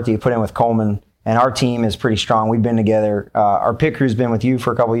know the work that you put in with Coleman, and our team is pretty strong. We've been together. Our pit crew's been with you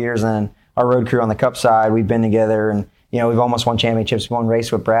for a couple of years, and then our road crew on the Cup side, we've been together, and we've almost won championships. We won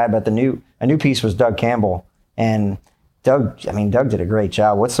race with Brad, but a new piece was Doug Campbell, and Doug did a great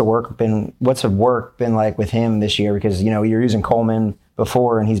job. What's the work been like with him this year? Because you're using Coleman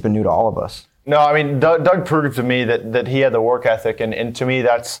before, and he's been new to all of us. No, I mean Doug proved to me that he had the work ethic, and to me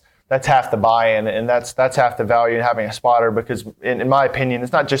that's half the buy-in, and that's half the value in having a spotter, because in my opinion,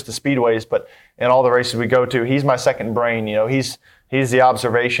 it's not just the speedways, but in all the races we go to, he's my second brain. He's the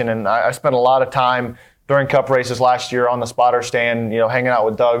observation, and I spent a lot of time during Cup races last year on the spotter stand, hanging out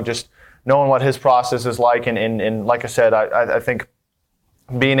with Doug, just knowing what his process is like, and like I said, I think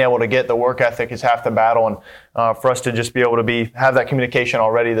being able to get the work ethic is half the battle, and for us to just be able to have that communication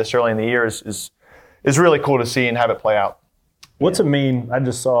already this early in the year is really cool to see and have it play out. What's it mean? I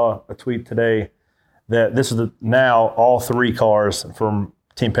just saw a tweet today that this is now all three cars from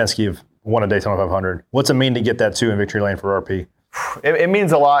Team Penske have won a Daytona 500. What's it mean to get that too in victory lane for RP? It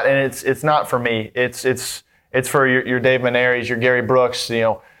means a lot, and it's not for me. It's for your Dave Maneris, your Gary Brooks,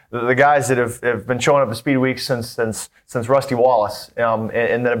 the guys that have been showing up at Speed Week since Rusty Wallace, and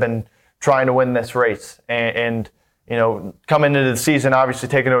that have been trying to win this race. And coming into the season, obviously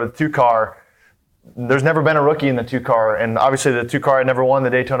taking over the 2-car. There's never been a rookie in the 2-car, and obviously the 2-car had never won the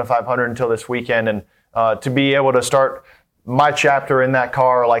Daytona 500 until this weekend. And to be able to start my chapter in that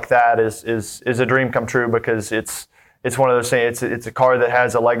car like that is a dream come true, because it's one of those things. It's a car that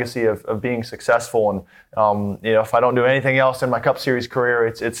has a legacy of being successful, and if I don't do anything else in my Cup Series career,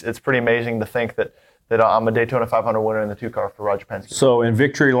 it's pretty amazing to think that I'm a Daytona 500 winner in the 2-car for Roger Penske. So in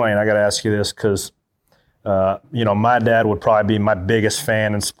victory lane, I got to ask you this, because my dad would probably be my biggest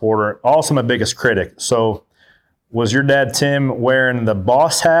fan and supporter, also my biggest critic. So was your dad, Tim, wearing the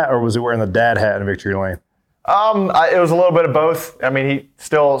boss hat, or was he wearing the dad hat in victory lane? It was a little bit of both. I mean, he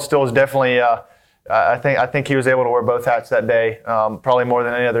still is definitely. I think he was able to wear both hats that day, probably more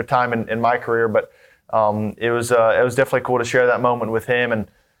than any other time in my career. But it was definitely cool to share that moment with him, and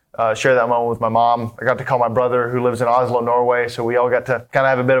share that moment with my mom. I got to call my brother, who lives in Oslo, Norway, so we all got to kind of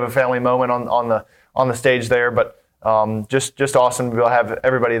have a bit of a family moment on the stage there. But just awesome to be able to have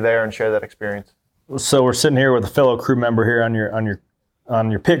everybody there and share that experience. So we're sitting here with a fellow crew member here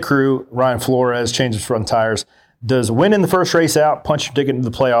on your pit crew, Ryan Flores, changes front tires. Does winning the first race out, punch your ticket into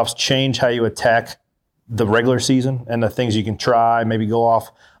the playoffs, change how you attack the regular season and the things you can try, maybe go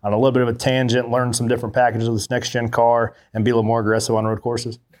off on a little bit of a tangent, learn some different packages of this next-gen car, and be a little more aggressive on road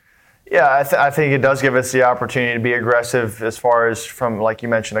courses? Yeah, I think it does give us the opportunity to be aggressive as far as from, like you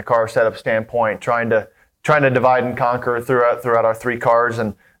mentioned, a car setup standpoint, trying to divide and conquer throughout our 3 cars,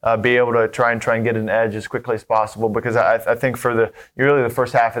 and be able to try and get an edge as quickly as possible, because I think for really the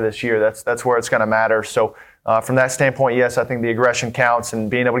first half of this year, that's where it's going to matter. So from that standpoint, yes, I think the aggression counts, and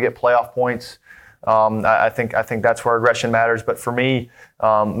being able to get playoff points, I think that's where aggression matters. But for me,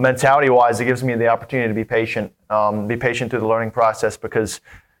 mentality-wise, it gives me the opportunity to be patient through the learning process, because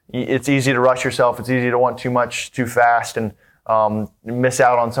it's easy to rush yourself. It's easy to want too much too fast, and miss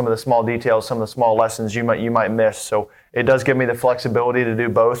out on some of the small details, some of the small lessons you might miss. So it does give me the flexibility to do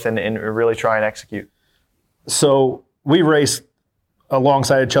both and really try and execute. So we raced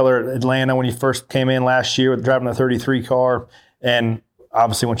alongside each other at Atlanta when you first came in last year with driving the 33 car. And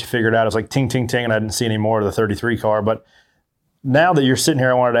obviously once you figured it out, it was like ting, ting, ting, and I didn't see any more of the 33 car. But now that you're sitting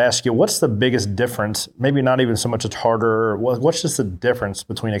here, I wanted to ask you, what's the biggest difference? Maybe not even so much it's harder. What's just the difference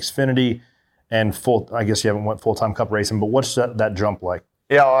between Xfinity and full? I guess you haven't went full-time Cup racing, but what's that jump like?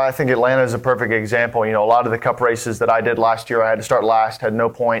 Yeah, well, I think Atlanta is a perfect example. A lot of the Cup races that I did last year, I had to start last, had no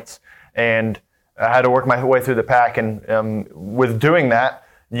points, and I had to work my way through the pack. And with doing that,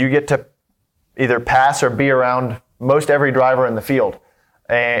 you get to either pass or be around most every driver in the field.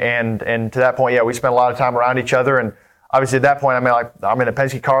 And to that point, yeah, we spent a lot of time around each other. And obviously at that point, I'm in a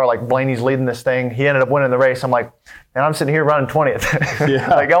Penske car, like Blaney's leading this thing. He ended up winning the race. I'm like, man, I'm sitting here running 20th. Yeah.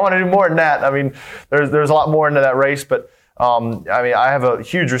 Like, I want to do more than that. I mean, there's a lot more into that race, but I have a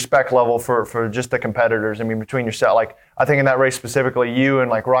huge respect level for just the competitors. I mean, between yourself, like, I think in that race specifically, you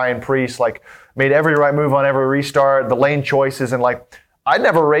and like Ryan Preece like made every right move on every restart, the lane choices, and like I'd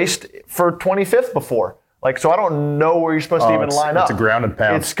never raced for 25th before. Like, so I don't know where you're supposed to even line up. It's a grounded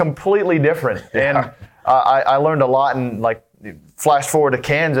pound. It's completely different. And I learned a lot, and like flash forward to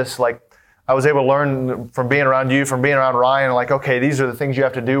Kansas, like I was able to learn from being around you, from being around Ryan, like, okay, these are the things you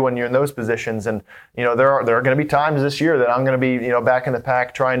have to do when you're in those positions. And, you know, there are going to be times this year that I'm going to be, you know, back in the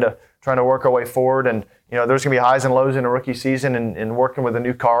pack trying to work our way forward. And, you know, there's going to be highs and lows in a rookie season and working with a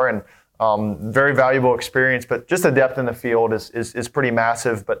new car, and very valuable experience. But just the depth in the field is pretty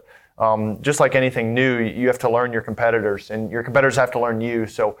massive. But just like anything new, you have to learn your competitors, and your competitors have to learn you.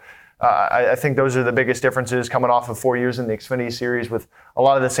 So I think those are the biggest differences coming off of 4 years in the Xfinity Series with a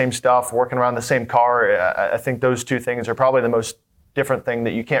lot of the same stuff, working around the same car. I think those two things are probably the most different thing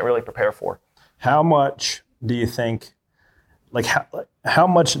that you can't really prepare for. How much do you think, like how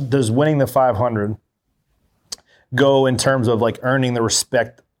much does winning the 500 go in terms of like earning the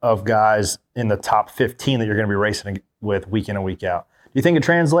respect of guys in the top 15 that you're going to be racing with week in and week out? Do you think it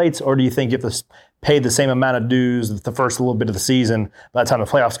translates, or do you think you have to pay the same amount of dues the first little bit of the season by the time the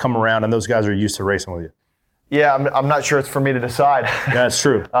playoffs come around and those guys are used to racing with you? Yeah, I'm not sure it's for me to decide. Yeah, that's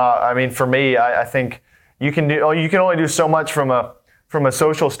true. I mean, for me, I think you can only do so much from a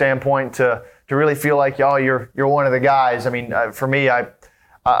social standpoint to really feel like you're one of the guys. I mean, for me, I've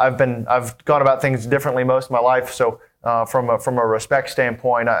gone about things differently most of my life. So from a respect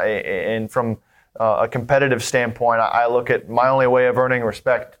standpoint, and from a competitive standpoint, I look at my only way of earning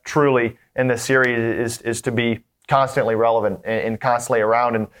respect truly in this series is to be constantly relevant and constantly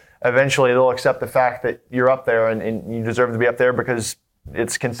around, and eventually they'll accept the fact that you're up there and you deserve to be up there because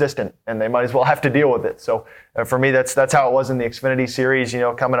it's consistent, and they might as well have to deal with it. So for me, that's how it was in the Xfinity Series, you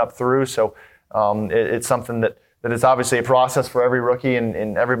know, coming up through. So it's something that is obviously a process for every rookie,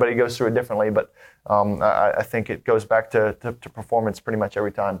 and everybody goes through it differently, but I think it goes back to performance pretty much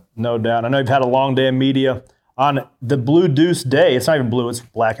every time. No doubt. I know you've had a long day of media. On the Blue Deuce Day, it's not even blue, it's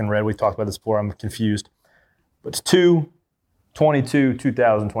black and red. We've talked about this before. I'm confused. But it's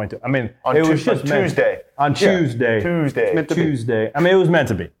 2/22/2022. I mean, it was just Tuesday. On Tuesday. Tuesday. I mean, it was meant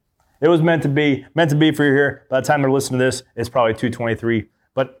to be. It was meant to be for you here. By the time they're listening to this, it's probably 2:23,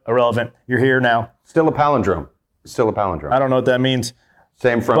 but irrelevant. You're here now. Still a palindrome. I don't know what that means.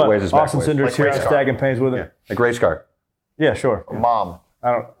 Same front ways as back Austin ways. Cindric's here, stacking pains with him. Like race car. Yeah, sure. Mom.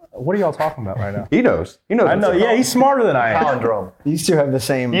 What are y'all talking about right now? He knows. I know. Yeah, he's smarter than I am. Palindrome. These two have the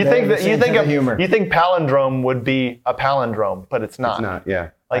same. You think humor. You think palindrome would be a palindrome, but it's not. It's not. Yeah.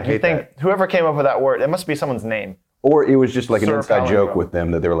 Like you think whoever came up with that word, it must be someone's name. Or it was just like an Sir inside joke palindrome. with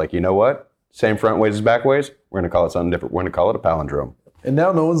them that they were like, you know what? Same front ways as back ways. We're going to call it something different. We're going to call it a palindrome. And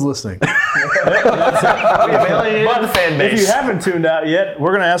now no one's listening. We alienated the fan base. If you haven't tuned out yet,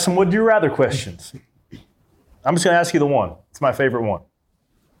 we're going to ask some would you rather questions. I'm just going to ask you the one. It's my favorite one.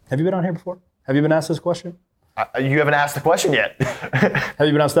 Have you been on here before? Have you been asked this question? You haven't asked the question yet. Have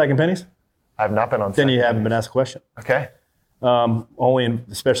you been on Stacking Pennies? I've not been on. Then you haven't been asked a question. Okay. Only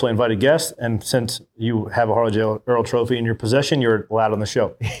specially invited guests, and since you have a Harley J. Earl trophy in your possession, you're allowed on the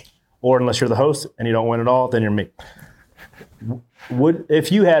show. Or unless you're the host and you don't win at all, then you're me.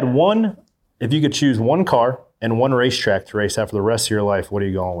 If you could choose one car and one racetrack to race at for the rest of your life, what are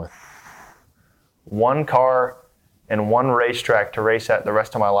you going with? One car and one racetrack to race at the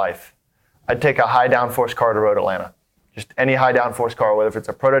rest of my life. I'd take a high downforce car to Road Atlanta. Just any high downforce car, whether if it's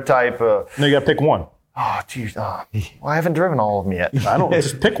a prototype. No, you got to pick one. Oh, geez. Well, I haven't driven all of them yet. I don't.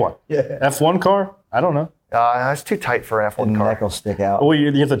 Just pick one. Yeah. F1 car? I don't know. It's too tight for an F1 The car. neck will stick out. Well,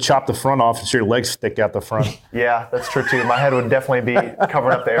 you have to chop the front off so your legs stick out the front. Yeah, that's true too. My head would definitely be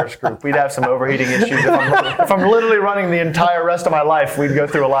covering up the air screw. We'd have some overheating issues. If I'm literally running the entire rest of my life, we'd go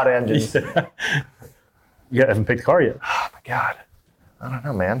through a lot of engines. You haven't picked the car yet. Oh my God. I don't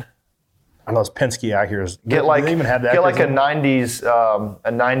know, man. I know it's Penske out here. Get like they even have that a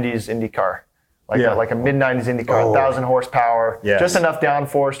 90s Indy car. Like a mid 90s Indy car, 1,000 horsepower, Yes. just enough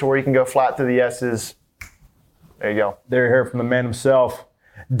downforce to where you can go flat through the S's. There you go. There you hear it from the man himself.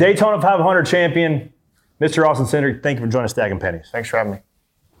 Daytona 500 champion, Mr. Austin Cindric. Thank you for joining us, Stacking Pennies. Thanks for having me.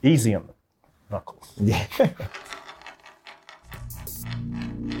 Easy on the knuckles. Yeah.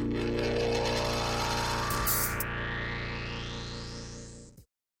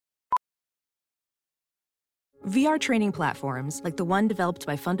 VR training platforms, like the one developed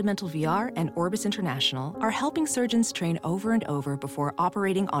by Fundamental VR and Orbis International, are helping surgeons train over and over before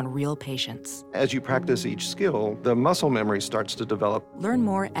operating on real patients. As you practice each skill, the muscle memory starts to develop. Learn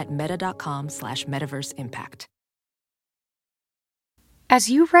more at meta.com/metaverseimpact. As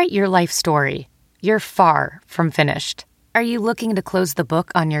you write your life story, you're far from finished. Are you looking to close the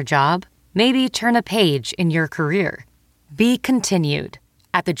book on your job? Maybe turn a page in your career? Be continued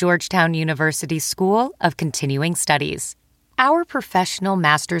at the Georgetown University School of Continuing Studies. Our professional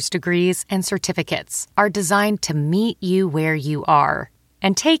master's degrees and certificates are designed to meet you where you are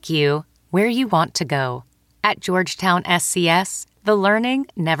and take you where you want to go. At Georgetown SCS, the learning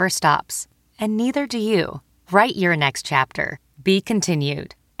never stops, and neither do you. Write your next chapter. Be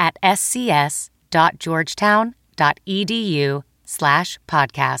continued at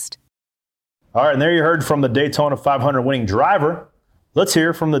scs.georgetown.edu/podcast. All right, and there you heard from the Daytona 500 winning driver. Let's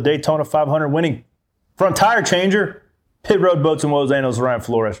hear from the Daytona 500 winning front tire changer, Pit Road Boats and Woes Annos, Ryan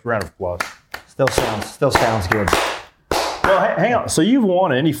Flores. Round of applause. Still sounds good. Well, hang on. So you've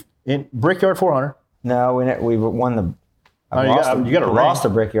won in Brickyard 400. No, we won the. You got a lost the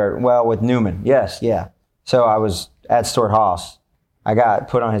Brickyard. Well, with Newman, yes, yeah. So I was at Stuart Haas. I got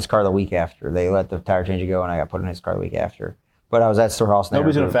put on his car the week after. They let the tire changer go, and I got put on his car the week after. But I was at Stuart Haas.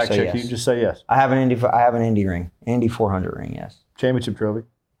 Nobody's going to fact check you. Just say yes. I have an Indy ring, Indy 400 ring. Yes. Championship trophy.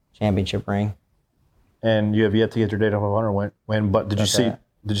 Championship ring. And you have yet to get your Daytona 500 win. But did you see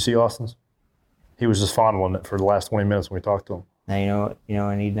Austin's? He was just fondling it for the last 20 minutes when we talked to him. Now you know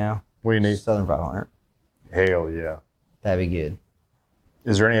what I need now. What do you need? Southern 500. Hell yeah. That'd be good.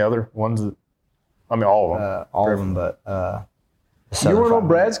 Is there any other ones that? I mean, all of them. All of them, but. You weren't on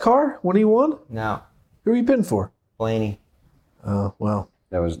Brad's car when he won? No. Who were you pitting for? Blaney. Oh, well.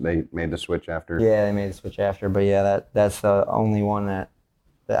 They made the switch after. Yeah, they made the switch after. But yeah, that's the only one that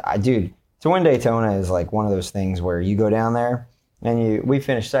dude, to win Daytona is like one of those things where you go down there and we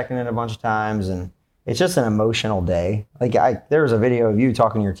finished second in a bunch of times, and it's just an emotional day. Like there was a video of you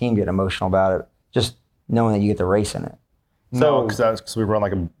talking to your team getting emotional about it, just knowing that you get to race in it. No, because we run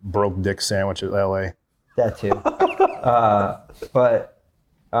like a broke dick sandwich at LA. That too. But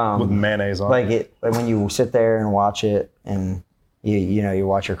with mayonnaise on. Like when you sit there and watch it, and you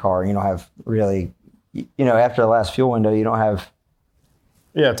watch your car, and you don't have really, after the last fuel window, you don't have.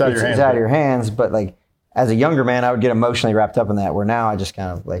 Yeah, it's out of your hands. It's out of your hands, but like as a younger man, I would get emotionally wrapped up in that. Where now I just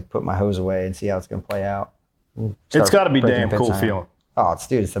kind of like put my hose away and see how it's going to play out. It's got to be damn cool feeling. Oh, it's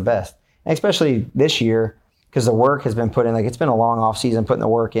the best, and especially this year because the work has been put in. Like it's been a long off season, putting the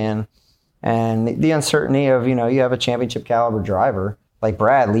work in. And the uncertainty of, you have a championship caliber driver like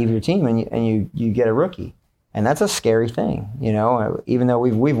Brad leave your team and you get a rookie. And that's a scary thing, even though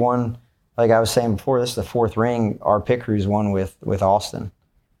we've won, like I was saying before, this is the fourth ring our pit crew's won with Austin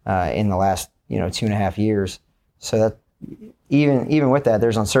in the last, 2.5 years. So that even with that,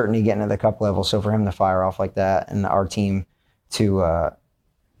 there's uncertainty getting to the cup level. So for him to fire off like that and our team to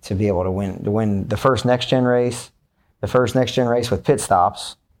be able to win the first next gen race with pit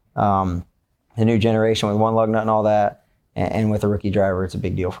stops, the new generation with one lug nut and all that, and with a rookie driver, it's a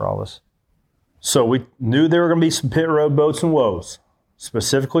big deal for all of us. So we knew there were going to be some pit road boats and woes,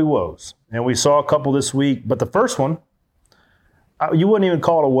 specifically woes. And we saw a couple this week, but the first one, you wouldn't even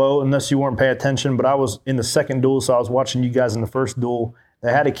call it a woe unless you weren't paying attention, but I was in the second duel, so I was watching you guys in the first duel.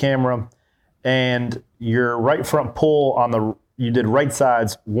 They had a camera, and your right front pull you did right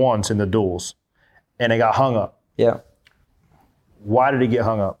sides once in the duels, and it got hung up. Yeah. Why did it get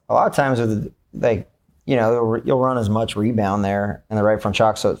hung up? A lot of times you'll run as much rebound there in the right front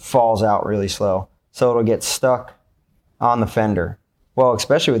shock, so it falls out really slow. So it'll get stuck on the fender. Well,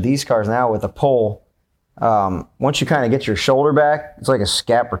 especially with these cars now with the pull, once you kind of get your shoulder back, it's like a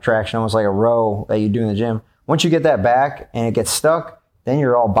scap retraction, almost like a row that you do in the gym. Once you get that back and it gets stuck, then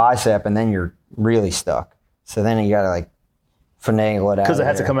you're all bicep and then you're really stuck. So then you got to finagle it out. Because it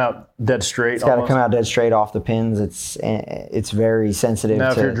has to come out dead straight. It's got to come out dead straight off the pins. It's very sensitive.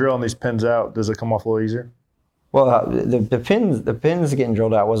 Now, if you're drilling these pins out, does it come off a little easier? Well, the pins getting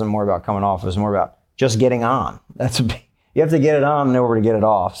drilled out wasn't more about coming off. It was more about just getting on. You have to get it on in order to get it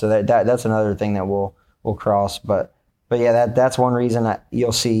off. So that's another thing that we'll cross. But yeah, that's one reason that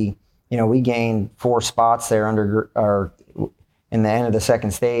you'll see. We gained 4 spots there in the end of the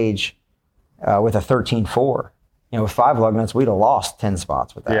second stage with a 13.4. With 5 lug nuts, we'd have lost 10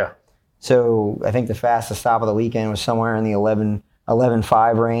 spots with that. Yeah. So I think the fastest stop of the weekend was somewhere in the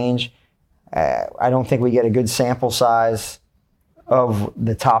 11.5 range. I don't think we get a good sample size of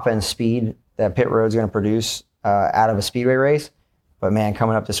the top end speed that pit road's going to produce out of a speedway race. But man,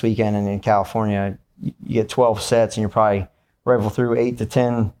 coming up this weekend and in California, you get 12 sets and you're probably rifle through 8 to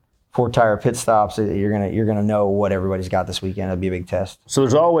 10 4-tire pit stops. You're gonna know what everybody's got this weekend. It'll be a big test. So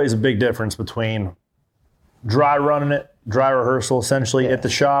there's always a big difference between dry running it, dry rehearsal essentially at the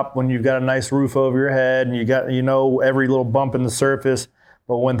shop when you've got a nice roof over your head and you got every little bump in the surface.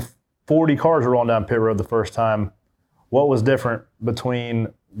 But when 40 cars were rolling down pit road the first time, what was different between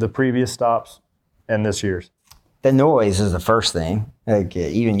the previous stops and this year's? The noise is the first thing. Like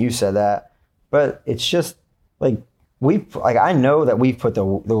even you said that, but it's just like I know that we've put the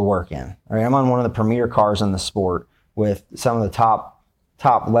work in. All right, I'm on one of the premier cars in the sport with some of the top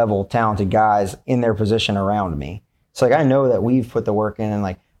level talented guys in their position around me. So like I know that we've put the work in, and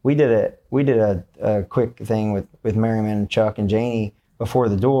like we did a quick thing with Merriman and Chuck and Janie before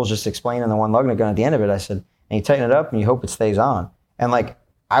the duels, just explaining the one lug nut gun at the end of it. I said, and you tighten it up and you hope it stays on. And like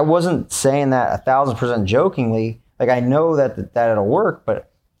I wasn't saying that 1,000% jokingly. Like I know that it'll work,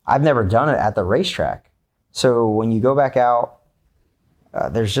 but I've never done it at the racetrack. So when you go back out,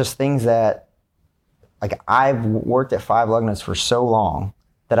 there's just things that, like I've worked at 5 lug nuts for so long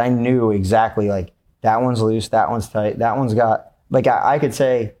that I knew exactly like that one's loose, that one's tight, that one's got, like I could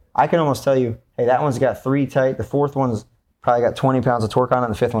say, I can almost tell you, hey, that one's got 3 tight, the 4th one's probably got 20 pounds of torque on it,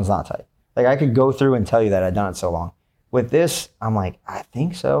 and the 5th one's not tight. Like I could go through and tell you that I'd done it so long. With this, I'm like, I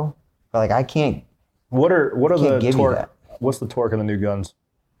think so, but like I can't. What are the torque? That. What's the torque on the new guns?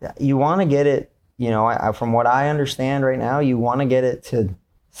 You want to get it, you know, from what I understand right now, you want to get it to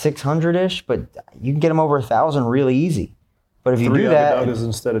 600-ish, but you can get them over 1,000 really easy. But if you do that,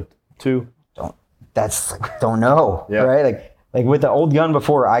 instead of 2. Don't know, yeah. Right? Like with the old gun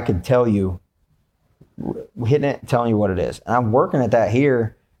before, I could tell you, hitting it, telling you what it is. And I'm working at that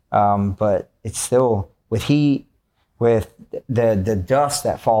here, but it's still with heat, with the dust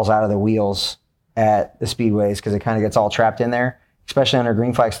that falls out of the wheels at the speedways, because it kind of gets all trapped in there, especially under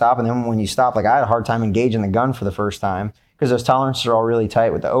green flag stop. And then when you stop, like I had a hard time engaging the gun for the first time because those tolerances are all really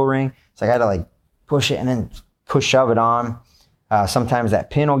tight with the O-ring. So I had to like push it and then shove it on. Sometimes that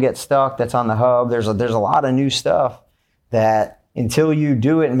pin will get stuck that's on the hub. There's a lot of new stuff that until you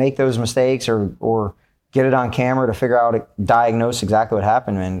do it and make those mistakes or get it on camera to figure out, diagnose exactly what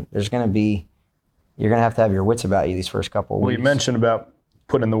happened, man, you're going to have your wits about you these first couple of weeks. Well, you mentioned about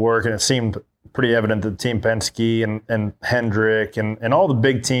putting in the work, and it seemed pretty evident that Team Penske and Hendrick and all the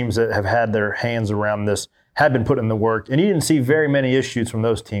big teams that have had their hands around this had been putting in the work, and you didn't see very many issues from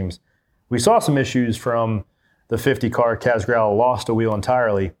those teams. We saw some issues from the 50 car. Kaz Gralla lost a wheel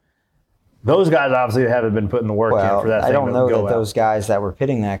entirely. Those guys obviously haven't been putting the work in for that thing. I don't know that out. Those guys that were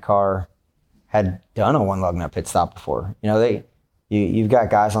pitting that car had done a one lug nut pit stop before. You know, you've got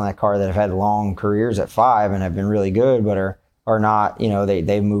guys on that car that have had long careers at 5 and have been really good, but are not, you know,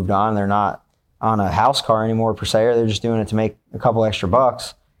 they've moved on. They're not on a house car anymore per se, or they're just doing it to make a couple extra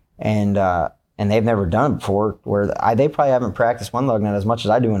bucks. And they've never done it before, where they probably haven't practiced one lug nut as much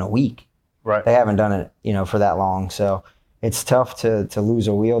as I do in a week. Right. They haven't done it, you know, for that long. So it's tough to lose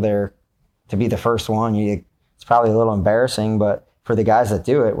a wheel there, to be the first one. It's probably a little embarrassing, but for the guys that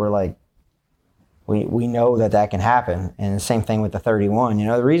do it, we're like, we know that can happen. And the same thing with the 31. You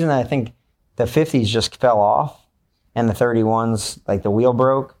know, the reason I think the 50s just fell off and the 31s, like the wheel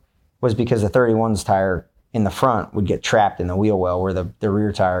broke, was because the 31's tire in the front would get trapped in the wheel well, where the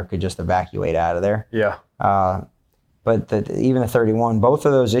rear tire could just evacuate out of there. Yeah. But even the 31, both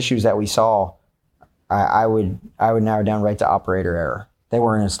of those issues that we saw, I would narrow down right to operator error. They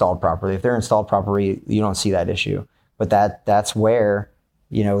weren't installed properly. If they're installed properly, you don't see that issue. But that's where,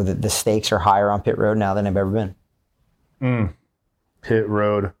 you know, the stakes are higher on pit road now than they've ever been. Pit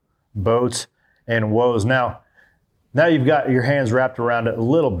road, boats, and woes. Now you've got your hands wrapped around it a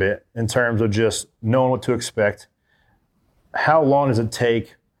little bit in terms of just knowing what to expect. How long does it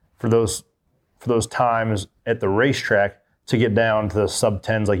take for those times at the racetrack to get down to the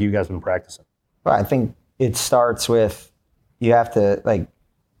sub-10s like you guys have been practicing? Well, I think it starts with you have to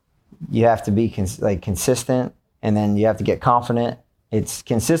be consistent, and then you have to get confident. It's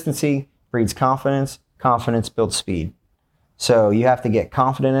consistency breeds confidence. Confidence builds speed. So you have to get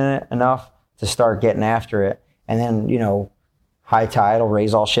confident in it enough to start getting after it. And then, you know, high tide will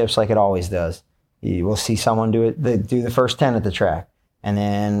raise all ships like it always does. You will see someone do the first 10 at the track. And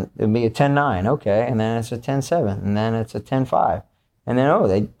then it'll be a 10-9, okay. And then it's a 10-7. And then it's a 10-5. And then,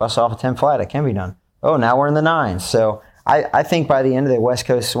 they bust off a 10 flat. It can be done. Oh, now we're in the 9s. So I think by the end of the West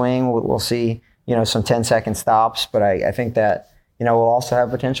Coast swing, we'll see, you know, some 10-second stops. But I think that, you know, we'll also have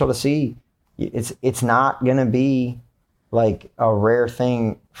potential to see. It's not going to be like a rare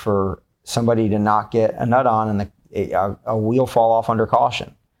thing for somebody to not get a nut on and a wheel fall off under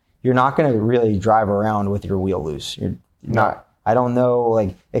caution. You're not going to really drive around with your wheel loose. You're not. I don't know,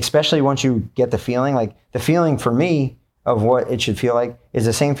 like, especially once you get the feeling, like the feeling for me of what it should feel like is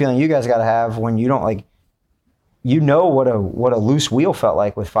the same feeling you guys got to have when you don't, like, you know what a loose wheel felt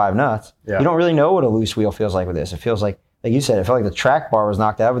like with 5 nuts. Yeah. You don't really know what a loose wheel feels like with this. It feels like you said, it felt like the track bar was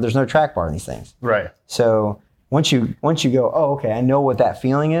knocked out, but there's no track bar in these things. Right. So once you go, oh, okay, I know what that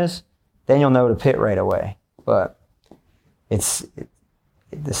feeling is, then you'll know to pit right away. But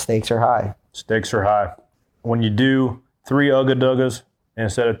the stakes are high. Stakes are high. When you do 3 Ugga Duggas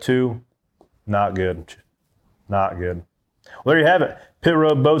instead of 2, not good. Not good. Well, there you have it. Pit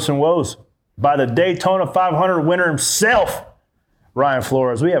Road Boats and Woes by the Daytona 500 winner himself, Ryan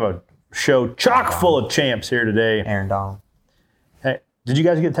Flores. We have a show chock full of champs here today. Aaron Donald. Hey, did you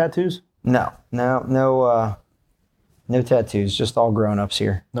guys get tattoos? No tattoos. Just all grown-ups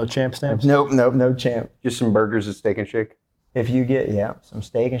here. No champ stamps? Nope, no champ. Just some burgers at Steak and Shake. If you get, some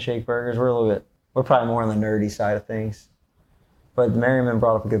Steak and Shake burgers, we're probably more on the nerdy side of things. But Merriman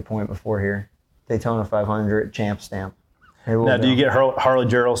brought up a good point before here. Daytona 500 champ stamp. Now, do you get Harley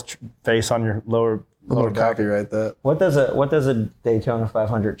Gerald's face on your lower I'm gonna copyright that. What does a Daytona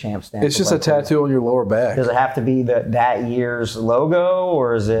 500 champ stamp? It's just a tattoo on your lower back. Does it have to be that year's logo,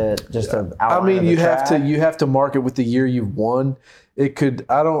 or is it just a outline of the track? You have to mark it with the year you've won. It could.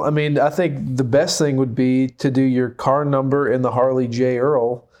 I think the best thing would be to do your car number and the Harley J.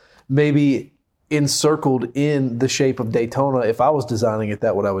 Earl, maybe encircled in the shape of Daytona. If I was designing it,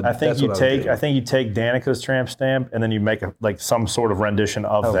 that's what I would. I think you take Danica's tramp stamp and then you make some sort of rendition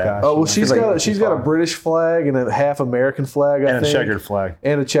of that. Gosh. Oh well, she's got a British flag and a half American flag, and a checkered flag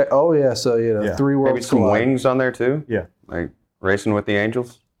and a check. Oh yeah, so three worlds. Maybe some wings on there too. Yeah, like racing with the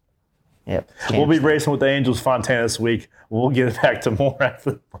Angels. Yep. We'll be racing with the Angels Fontana this week. We'll get back to more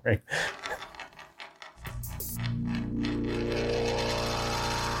after the break.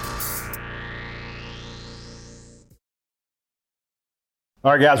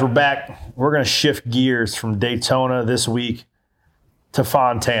 All right, guys, we're back. We're going to shift gears from Daytona this week to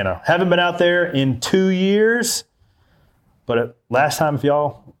Fontana. Haven't been out there in 2 years, but last time, if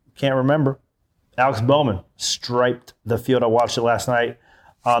y'all can't remember, Alex Bowman striped the field. I watched it last night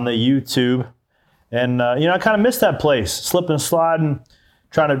on the YouTube, and I kind of missed that place, slipping and sliding,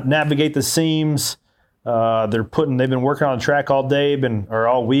 trying to navigate the seams. They've been working on the track all day,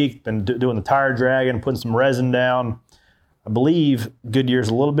 all week, been doing the tire dragging, putting some resin down. I believe Goodyear's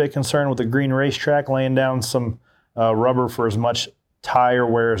a little bit concerned with the green racetrack, laying down some rubber for as much tire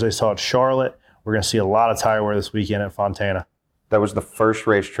wear as they saw at Charlotte. We're going to see a lot of tire wear this weekend at Fontana. That was the first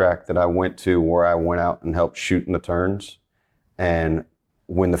racetrack that I went to where I went out and helped shoot in the turns. And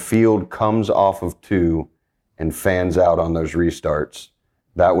when the field comes off of 2 and fans out on those restarts,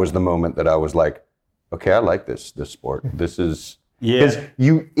 that was the moment that I was like, okay, I like this sport. This is because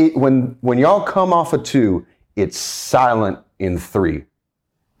when y'all come off of 2, it's silent in 3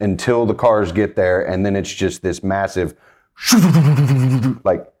 until the cars get there, and then it's just this massive,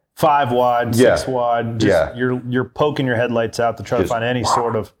 like 5 wide, 6 wide. Yeah. You're poking your headlights out to try to find any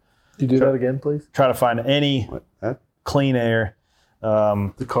sort of. You do that again, please. Try to find any clean air.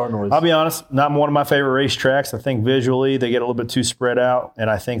 The car noise. I'll be honest, not one of my favorite racetracks. I think visually they get a little bit too spread out, and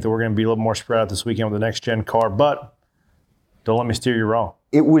I think that we're going to be a little more spread out this weekend with the next gen car. But don't let me steer you wrong.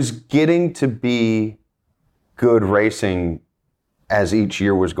 It was getting to be good racing as each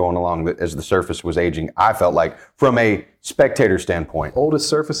year was going along, as the surface was aging. I felt like, from a spectator standpoint, oldest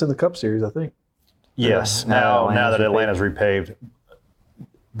surface in the Cup Series, I think. Yes, now that Atlanta's repaved.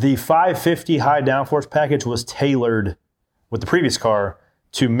 The 550 high downforce package was tailored with the previous car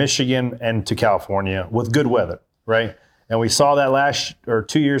to Michigan and to California with good weather, right? And we saw that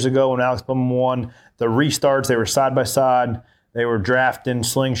 2 years ago when Alex Bowman won. The restarts, they were side by side. They were drafting,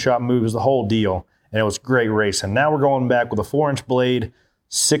 slingshot moves, the whole deal. And it was great racing. Now we're going back with a 4-inch blade,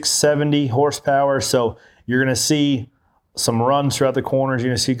 670 horsepower. So you're going to see some runs throughout the corners.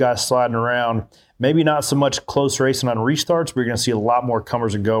 You're going to see guys sliding around. Maybe not so much close racing on restarts, but you're going to see a lot more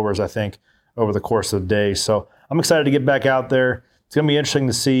comers and goers, I think, over the course of the day. So I'm excited to get back out there. It's going to be interesting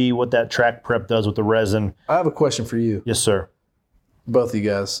to see what that track prep does with the resin. I have a question for you. Yes, sir. Both of you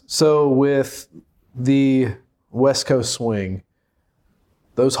guys. So with the West Coast swing,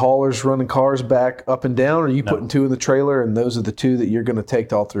 those haulers running cars back up and down, or are you putting 2 in the trailer, and those are the 2 that you're going to take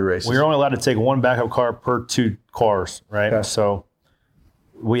to all 3 races? Well, you're only allowed to take 1 backup car per 2 cars, right? Okay. So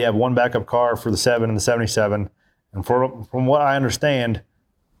we have 1 backup car for the 7 and the 77. And from what I understand,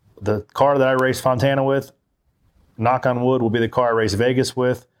 the car that I race Fontana with, knock on wood, will be the car I race Vegas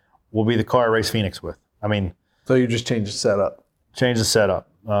with, will be the car I race Phoenix with. I mean, so you just change the setup. Change the setup,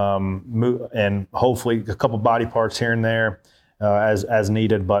 and hopefully a couple body parts here and there. As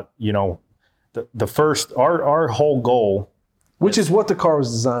needed, but the first our whole goal, which is what the car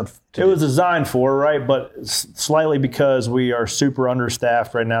was designed for. It was designed for, right? But slightly because we are super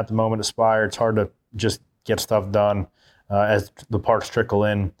understaffed right now at the moment at Spire, it's hard to just get stuff done as the parts trickle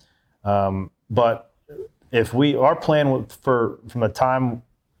in. But if our plan from the time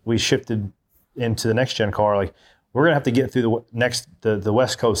we shifted into the next gen car, like we're gonna have to get through the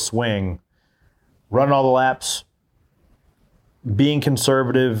West Coast swing, run all the laps, being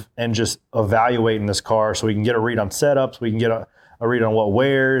conservative and just evaluating this car so we can get a read on setups, we can get a read on what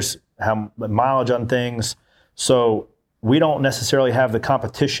wears, how mileage on things. So we don't necessarily have the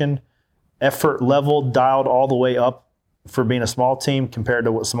competition effort level dialed all the way up for being a small team compared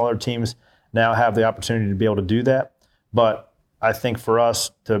to what some other teams now have the opportunity to be able to do that. But I think for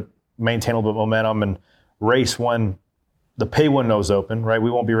us to maintain a little bit of momentum and race when the pay window's open, right? We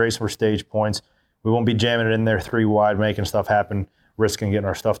won't be racing for stage points. We won't be jamming it in there 3 wide, making stuff happen, risking getting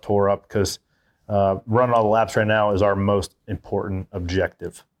our stuff tore up, because running all the laps right now is our most important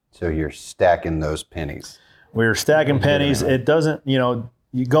objective. So you're stacking those pennies. We're stacking pennies. It doesn't, you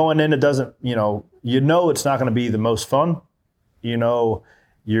going in, it doesn't, it's not going to be the most fun.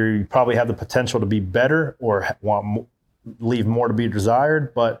 You probably have the potential to be better or leave more to be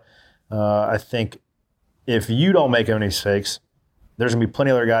desired. But I think if you don't make any mistakes, there's going to be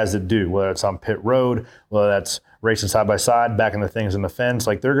plenty of other guys that do, whether it's on pit road, whether that's racing side by side, backing the things in the fence.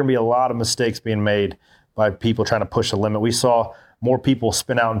 Like, there are going to be a lot of mistakes being made by people trying to push the limit. We saw more people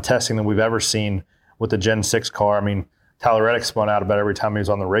spin out in testing than we've ever seen with the Gen 6 car. I mean, Tyler Reddick spun out about every time he was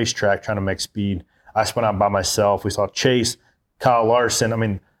on the racetrack trying to make speed. I spun out by myself. We saw Chase, Kyle Larson. I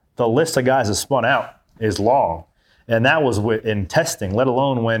mean, the list of guys that spun out is long. And that was in testing, let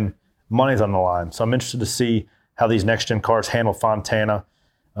alone when money's on the line. So I'm interested to see how these next-gen cars handle Fontana,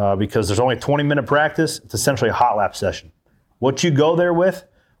 because there's only a 20-minute practice. It's essentially a hot lap session. What you go there with,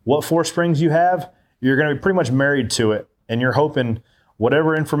 what 4 springs you have, you're going to be pretty much married to it. And you're hoping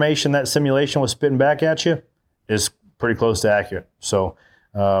whatever information that simulation was spitting back at you is pretty close to accurate. So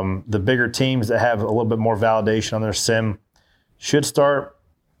the bigger teams that have a little bit more validation on their sim should start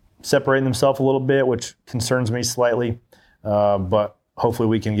separating themselves a little bit, which concerns me slightly. But hopefully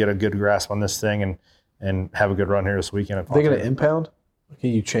we can get a good grasp on this thing and have a good run here this weekend. Are they going to impound?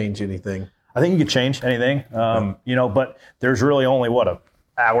 Can you change anything? I think you could change anything, but there's really only, a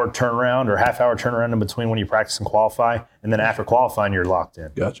hour turnaround or half-hour turnaround in between when you practice and qualify, and then after qualifying, you're locked in.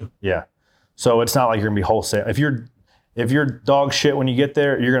 Gotcha. Yeah. So it's not like you're going to be wholesale. If you're dog shit when you get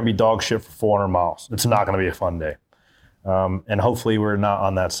there, you're going to be dog shit for 400 miles. It's not going to be a fun day. And hopefully we're not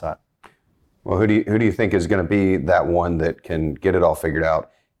on that side. Well, who do you think is going to be that one that can get it all figured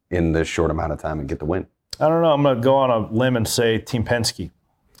out in this short amount of time and get the win? I don't know. I'm going to go on a limb and say Team Penske,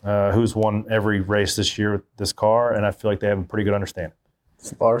 who's won every race this year with this car, and I feel like they have a pretty good understanding.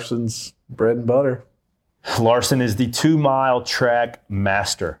 It's Larson's bread and butter. Larson is the 2-mile track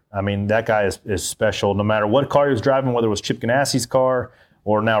master. I mean, that guy is special. No matter what car he was driving, whether it was Chip Ganassi's car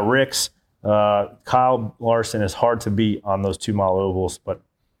or now Rick's, Kyle Larson is hard to beat on those 2-mile ovals, but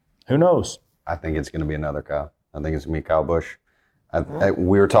who knows? I think it's going to be another Kyle. I think it's going to be Kyle Busch.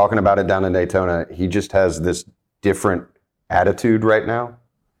 We were talking about it down in Daytona. He just has this different attitude right now.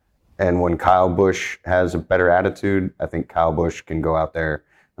 And when Kyle Busch has a better attitude, I think Kyle Busch can go out there.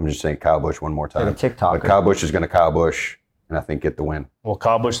 I'm just saying Kyle Busch one more time. Like a TikToker. But Kyle Busch is going to Kyle Busch, and I think get the win. Well,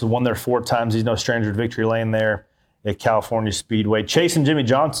 Kyle Busch has won there 4 times. He's no stranger to victory lane there at California Speedway. Chasing Jimmy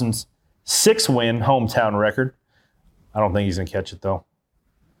Johnson's 6-win hometown record. I don't think he's going to catch it, though.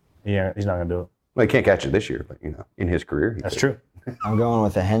 Yeah, he's not going to do it. Well, he can't catch it this year, but, in his career. That's true. I'm going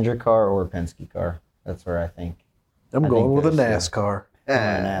with a Hendrick car or a Penske car. That's where I think. I'm going with a NASCAR. A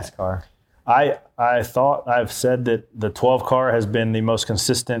NASCAR. I've said that the 12 car has been the most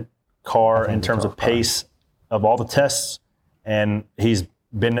consistent car in terms of pace of all the tests, and he's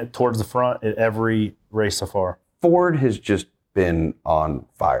been towards the front at every race so far. Ford has just been on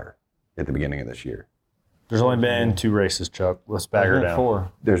fire at the beginning of this year. There's only been 2 races, Chuck. Let's back her down.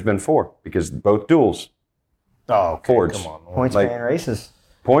 4. There's been 4 because both duels. Oh, okay. Fords. Come on. Points paying races.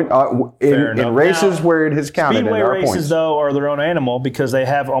 In races now, where it has counted. Speedway races, points. though, are their own animal because they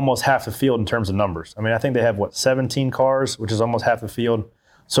have almost half the field in terms of numbers. I mean, I think they have, 17 cars, which is almost half the field.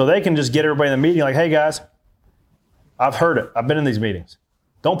 So they can just get everybody in the meeting like, hey, guys, I've heard it. I've been in these meetings.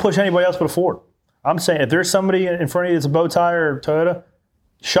 Don't push anybody else but a Ford. I'm saying if there's somebody in front of you that's a bow tie or Toyota,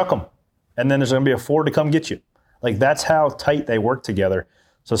 shuck them. And then there's going to be a Ford to come get you. Like, that's how tight they work together.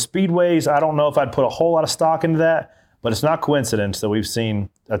 So Speedways, I don't know if I'd put a whole lot of stock into that. But it's not coincidence that we've seen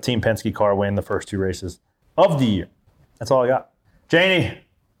a Team Penske car win the first 2 races of the year. That's all I got. Janie,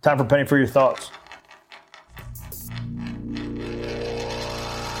 time for Penny for your thoughts.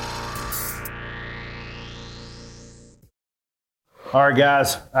 All right,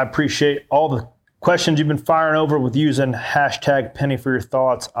 guys. I appreciate all the questions you've been firing over with using hashtag Penny for your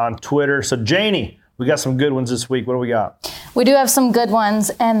thoughts on Twitter. So, Janie, we got some good ones this week. What do we got? We do have some good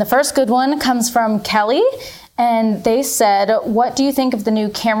ones. And the first good one comes from Kelly. And they said, what do you think of the new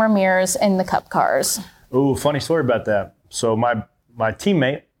camera mirrors in the Cup cars? Ooh, funny story about that. So my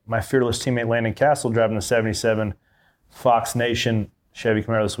teammate, my fearless teammate Landon Castle, driving the 77 Fox Nation Chevy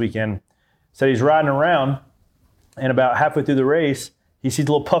Camaro this weekend, said he's riding around, and about halfway through the race, he sees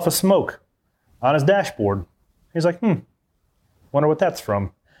a little puff of smoke on his dashboard. He's like, wonder what that's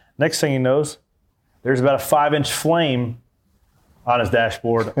from. Next thing he knows, there's about a 5-inch flame on his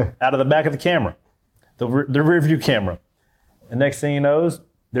dashboard out of the back of the camera, the rear view camera. And next thing he knows,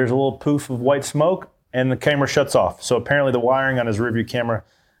 there's a little poof of white smoke and the camera shuts off. So apparently the wiring on his rear view camera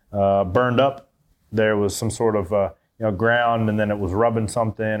burned up. There was some sort of ground, and then it was rubbing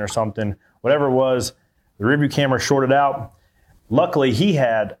something or something. Whatever it was, the rear view camera shorted out. Luckily, he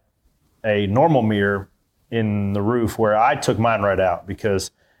had a normal mirror in the roof where I took mine right out,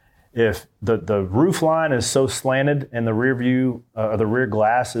 because if the roof line is so slanted and the rear view, the rear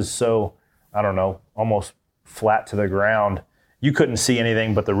glass is so, I don't know, almost flat to the ground, you couldn't see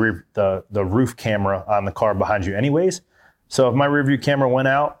anything but the roof camera on the car behind you anyways. So if my rear view camera went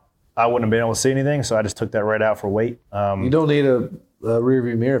out, I wouldn't have been able to see anything, so I just took that right out for weight. You don't need a rear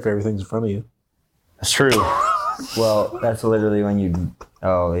view mirror if everything's in front of you. That's true. Well, that's literally when you.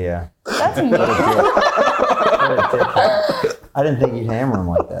 Oh yeah. That's mean. I didn't think you'd hammer him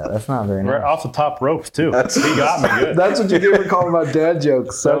like that. That's not very nice. Right off the top ropes too. He got me good. That's what you get for calling my dad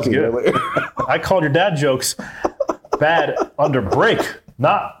jokes. That was good. I called your dad jokes bad under break,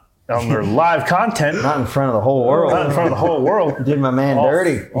 not under live content. Not in front of the whole world. Not in front of the whole world. Did my man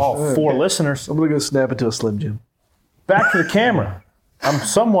dirty. All 4 listeners. I'm going to go snap into a Slim Jim. Back to the camera. I'm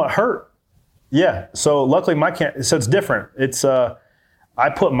somewhat hurt. Yeah. So luckily my camera, so it's different. It's I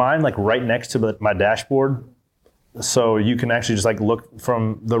put mine like right next to my dashboard, so you can actually just like look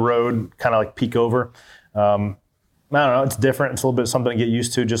from the road, kind of like peek over. I don't know. It's different. It's a little bit something to get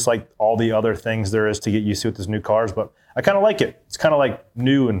used to, just like all the other things there is to get used to with these new cars. But I kind of like it. It's kind of like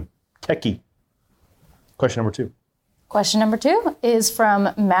new and techy. Question number 2. Question number 2 is from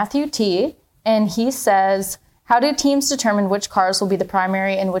Matthew T. And he says, how do teams determine which cars will be the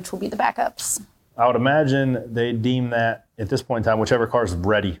primary and which will be the backups? I would imagine they deem that at this point in time, whichever car is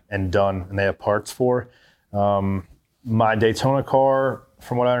ready and done and they have parts for. My Daytona car,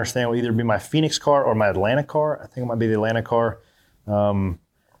 from what I understand, will either be my Phoenix car or my Atlanta car. I think it might be the Atlanta car.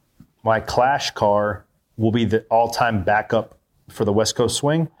 My Clash car will be the all-time backup for the West Coast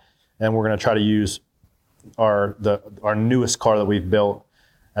Swing, and we're going to try to use our newest car that we've built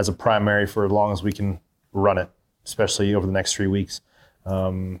as a primary for as long as we can run it, especially over the next 3 weeks.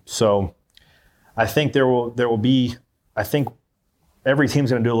 So I think there will be. I think every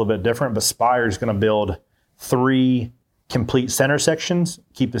team's going to do a little bit different, but Spire's going to build 3 complete center sections,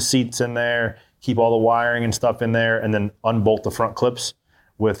 keep the seats in there, keep all the wiring and stuff in there, and then unbolt the front clips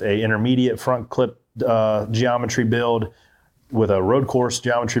with a intermediate front clip geometry build, with a road course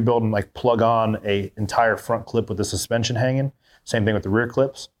geometry build, and like plug on a entire front clip with the suspension hanging. Same thing with the rear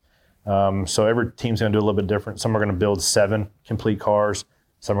clips. So every team's going to do a little bit different. Some are going to build 7 complete cars.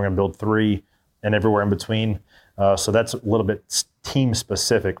 Some are going to build 3, and everywhere in between. So that's a little bit team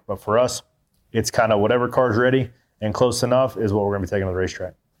specific. But for us, it's kind of whatever car's ready and close enough is what we're going to be taking to the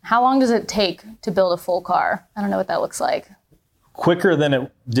racetrack. How long does it take to build a full car? I don't know what that looks like. Quicker than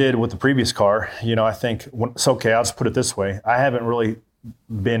it did with the previous car. I think it's okay. I'll just put it this way. I haven't really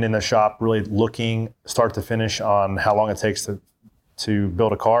been in the shop really looking start to finish on how long it takes to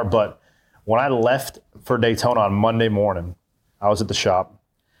build a car. But when I left for Daytona on Monday morning, I was at the shop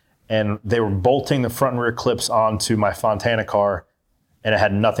and they were bolting the front and rear clips onto my Fontana car, and it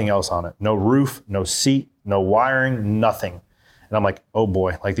had nothing else on it. No roof, no seat, no wiring, nothing. And I'm like, oh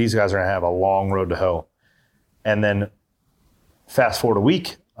boy, like these guys are gonna have a long road to hoe. And then fast forward a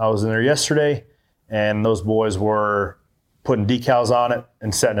week, I was in there yesterday, and those boys were putting decals on it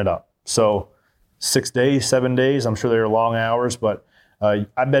and setting it up. So 6 days, 7 days, I'm sure they were long hours, but I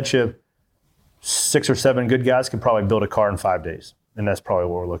bet you 6 or 7 good guys could probably build a car in 5 days. And that's probably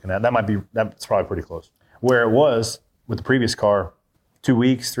what we're looking at. That's probably pretty close. Where it was with the previous car, 2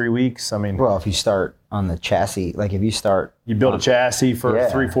 weeks, 3 weeks. I mean, well, if you start on the chassis, like if you start, you build a chassis for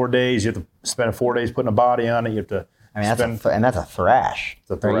 3-4 days. You have to spend 4 days putting a body on it. You have to. I mean, that's a thrash.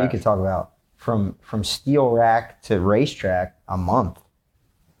 It's a thrash. Right? You could talk about from steel rack to racetrack a month.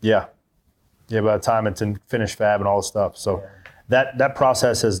 Yeah. By the time it's in finished fab and all the stuff, so that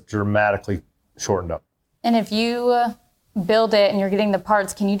process has dramatically shortened up. And if you build it and you're getting the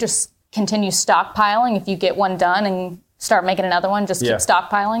parts, can you just continue stockpiling if you get one done and start making another one? Just keep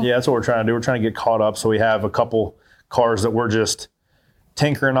stockpiling? Yeah, that's what we're trying to do. We're trying to get caught up. So we have a couple cars that we're just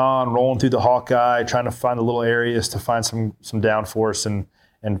tinkering on, rolling through the Hawkeye, trying to find the little areas to find some downforce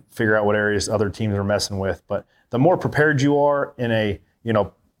and figure out what areas other teams are messing with. But the more prepared you are in a,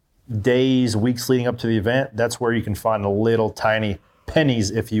 days, weeks leading up to the event, that's where you can find the little tiny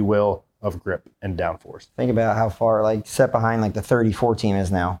pennies, if you will, of grip and downforce. Think about how far, set behind the 34 team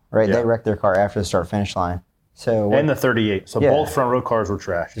is now, right? Yeah. They wrecked their car after the start-finish line. And the 38. So both front row cars were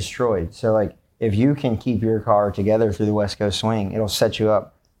trashed. Destroyed. So, if you can keep your car together through the West Coast swing, it'll set you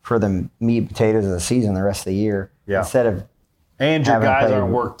up for the meat and potatoes of the season the rest of the year. Yeah. Instead of and your having guys played-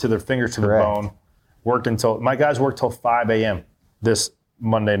 aren't worked to their fingers to Correct. the bone. Worked until my guys worked till 5 a.m. this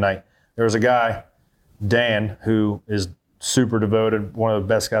Monday night. There was a guy, Dan, who is super devoted, one of the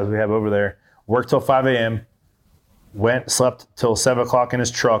best guys we have over there. Worked till 5 a.m. Went, slept till 7 o'clock in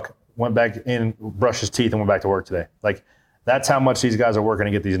his truck. Went back in, brushed his teeth, and went back to work today. Like that's how much these guys are working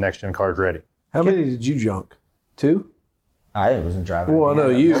to get these next gen cars ready. How many did you junk? 2? I wasn't driving. Well, I know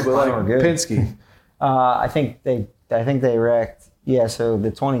you, but like Mine were good. Penske. I think they wrecked. Yeah, so the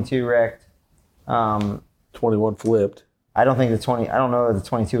 22 wrecked. 21 flipped. I don't think I don't know if the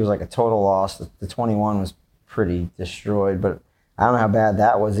 22 was like a total loss. The 21 was pretty destroyed, but I don't know how bad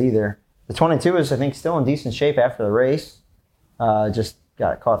that was either. The 22 is, I think, still in decent shape after the race. Just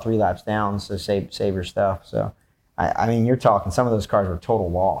got caught 3 laps down, so save your stuff. So, I mean, you're talking some of those cars were total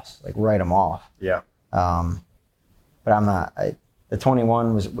loss, like write them off. Yeah. But I'm not. The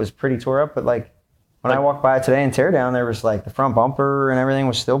 21 was pretty tore up, but like when I walked by it today in teardown, there was like the front bumper and everything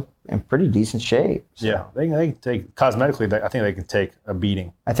was still in pretty decent shape. So Yeah, they can take cosmetically. I think they can take a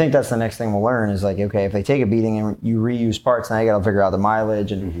beating. I think that's the next thing we'll learn is like, okay, if they take a beating and you reuse parts, now you got to figure out the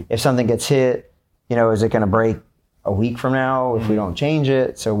mileage and if something gets hit, is it going to break a week from now if we don't change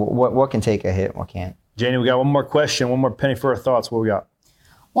it? So what can take a hit and what can't? Janie, we got one more question, one more penny for our thoughts. What we got?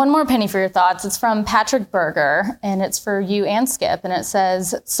 One more penny for your thoughts. It's from Patrick Berger, and it's for you and Skip. And it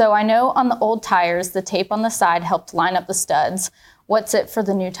says, so I know on the old tires, the tape on the side helped line up the studs. What's it for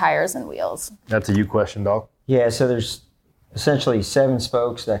the new tires and wheels? That's a you question, dog. Yeah, so there's essentially 7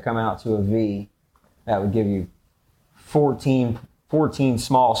 spokes that come out to a V. That would give you 14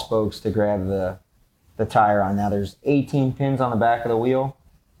 small spokes to grab the tire on. Now there's 18 pins on the back of the wheel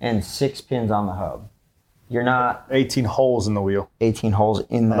and 6 pins on the hub. You're not 18 holes in the wheel. 18 holes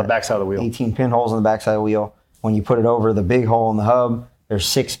on the backside of the wheel. 18 pin holes on the backside of the wheel. When you put it over the big hole in the hub, there's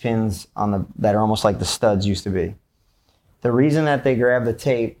 6 pins that are almost like the studs used to be. The reason that they grab the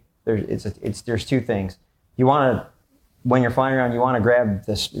tape, there's 2 things. You want to, when you're flying around, you want to grab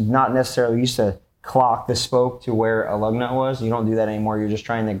this. Not necessarily used to clock the spoke to where a lug nut was. You don't do that anymore. You're just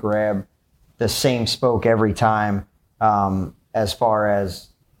trying to grab the same spoke every time, as far as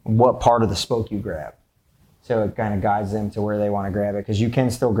what part of the spoke you grab. So it kind of guides them to where they want to grab it because you can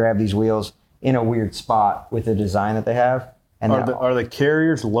still grab these wheels in a weird spot with the design that they have. And are the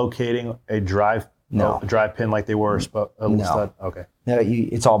carriers locating a drive pin like they were a little stud? Okay. No,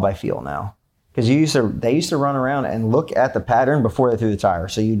 it's all by feel now because they used to run around and look at the pattern before they threw the tire.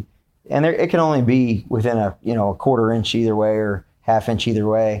 So it can only be within a 1/4 inch either way or 1/2 inch either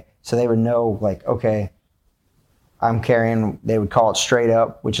way. So they would know like, okay, I'm carrying, they would call it straight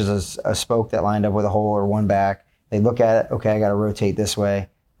up, which is a spoke that lined up with a hole or one back. They look at it, okay, I got to rotate this way.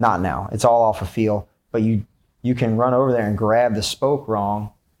 Not now. It's all off of feel. But you can run over there and grab the spoke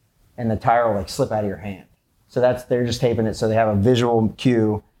wrong, and the tire will like slip out of your hand. So they're just taping it so they have a visual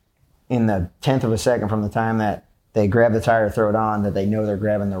cue in the 10th of a second from the time that they grab the tire, throw it on, that they know they're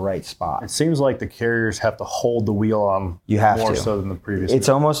grabbing the right spot. It seems like the carriers have to hold the wheel on more so than the previous. It's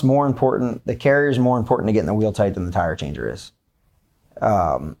almost more important. The carrier is more important to getting the wheel tight than the tire changer is.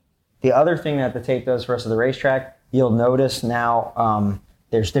 The other thing that the tape does for us at the racetrack, you'll notice now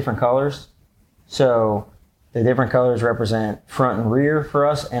there's different colors. So the different colors represent front and rear for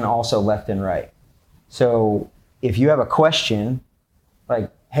us and also left and right. So if you have a question, like,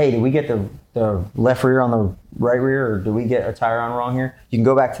 hey, did we get the left rear on the right rear, or do we get a tire on wrong here? You can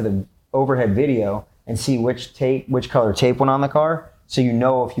go back to the overhead video and see which color tape went on the car, so you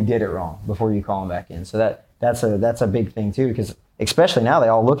know if you did it wrong before you call them back in. So that's a big thing too, because especially now they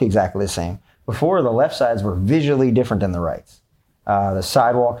all look exactly the same. Before, the left sides were visually different than the rights. The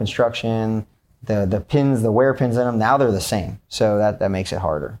sidewall construction, the pins, the wear pins in them, now they're the same. So that makes it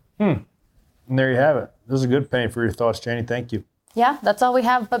harder. And there you have it. This is a good penny for your thoughts, Janie. Thank you. Yeah, that's all we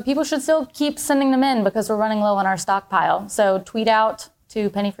have. But people should still keep sending them in because we're running low on our stockpile. So tweet out to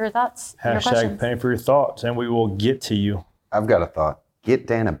Penny for your thoughts. Hashtag Penny for your thoughts, and we will get to you. I've got a thought. Get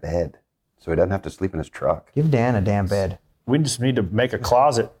Dan a bed so he doesn't have to sleep in his truck. Give Dan a damn bed. We just need to make a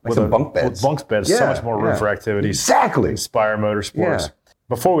closet with some bunk beds. With bunk beds. So much more room for activities. Exactly. Inspire Motorsports. Yeah.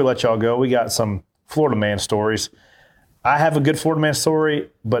 Before we let y'all go, we got some Florida man stories. I have a good Florida man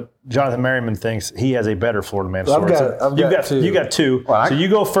story, but Jonathan Merriman thinks he has a better Florida man story. I've got 2. You got 2. Well, so you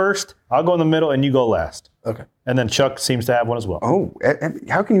go first, I'll go in the middle, and you go last. Okay. And then Chuck seems to have one as well. Oh,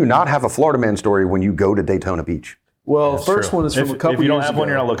 how can you not have a Florida man story when you go to Daytona Beach? Well, first one is from a couple years ago. If you don't have one,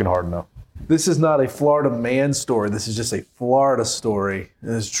 you're not looking hard enough. This is not a Florida man story. This is just a Florida story.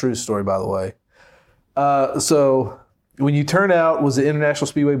 And it's a true story, by the way. So when you turn out, was it International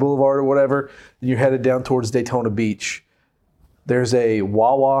Speedway Boulevard or whatever, and you're headed down towards Daytona Beach, there's a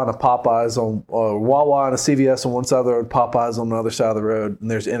Wawa and a Popeyes on, or Wawa and a CVS on one side of the road, Popeyes on the other side of the road,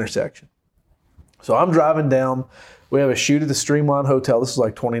 and there's an intersection. So I'm driving down. We have a shoot at the Streamline Hotel. This is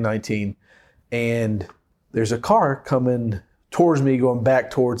like 2019. And there's a car coming towards me going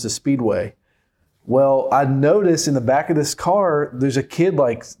back towards the Speedway. Well, I noticed in the back of this car, there's a kid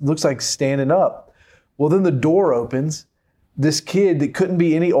looks like standing up. Well, then the door opens. This kid that couldn't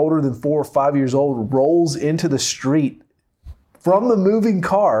be any older than 4 or 5 years old rolls into the street from the moving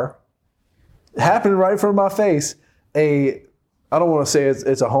car, happened right in front of my face. I don't want to say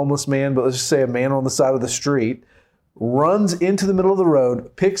it's a homeless man, but let's just say a man on the side of the street runs into the middle of the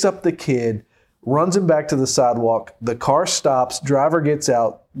road, picks up the kid, runs him back to the sidewalk. The car stops, driver gets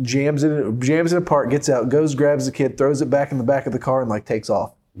out, jams it apart, gets out, goes, grabs the kid, throws it back in the back of the car and takes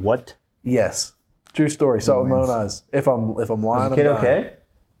off. What? Yes. True story. Saw it with my own eyes. If I'm lying, Was the kid okay?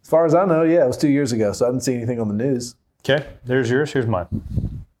 As far as I know, yeah, it was 2 years ago, so I didn't see anything on the news. Okay, there's yours. Here's mine.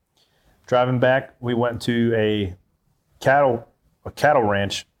 Driving back, we went to a cattle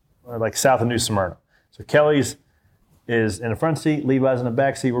ranch, like south of New Smyrna. So Kelly's is in the front seat, Levi's in the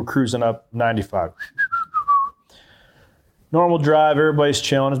back seat. We're cruising up 95. Normal drive, everybody's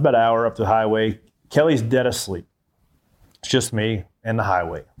chilling. It's about an hour up the highway. Kelly's dead asleep. It's just me and the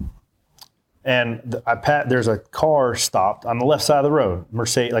highway. And there's a car stopped on the left side of the road,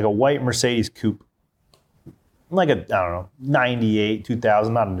 Mercedes, like a white Mercedes coupe. Like I don't know, 98,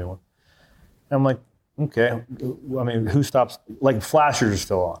 2000, not a new one. And I'm like, okay, I mean, who stops? Like flashers are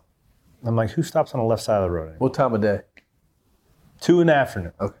still on. I'm like, who stops on the left side of the road anymore? What time of day? 2 in the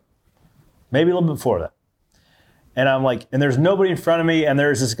afternoon. Okay. Maybe a little bit before that. And I'm like, and there's nobody in front of me, and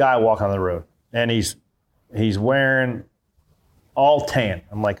there's this guy walking on the road. And he's wearing all tan.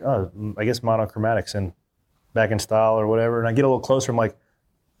 I'm like, oh, I guess monochromatic's back in style or whatever. And I get a little closer, I'm like,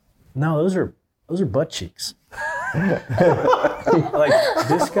 no, those are butt cheeks. Like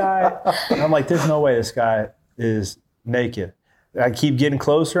this guy, I'm like, there's no way this guy is naked. I keep getting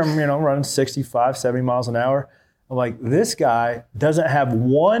closer. I'm running 65, 70 miles an hour. I'm like, this guy doesn't have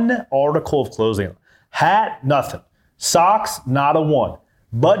one article of clothing on. Hat, nothing. Socks, not a one.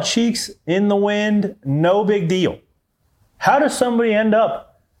 Butt cheeks in the wind, no big deal. How does somebody end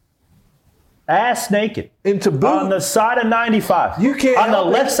up ass naked on the side of 95? You can't on the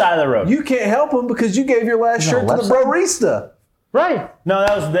left side of the road. You can't help him because you gave your last shirt to the barista. Right. No,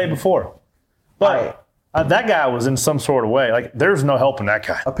 that was the day before. But that guy was in some sort of way. Like, there's no helping that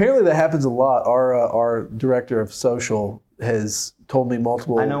guy. Apparently that happens a lot. Our director of social has told me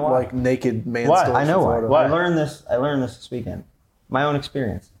multiple naked man stories. I know why. I learned this this weekend. My own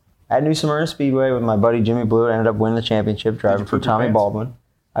experience. At New Smyrna Speedway with my buddy Jimmy Blewett, ended up winning the championship driving for Tommy Baldwin.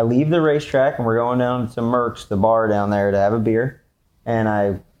 I leave the racetrack and we're going down to Merck's, the bar down there, to have a beer. And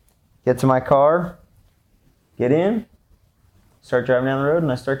I get to my car, get in, start driving down the road,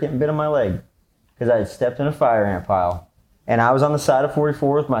 and I start getting bit on my leg because I had stepped in a fire ant pile. And I was on the side of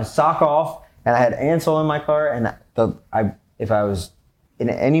 44 with my sock off, and I had Ansel in my car. And if I was in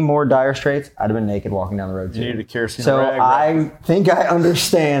any more dire straits, I'd have been naked walking down the road too. You needed a kerosene so rag. I think I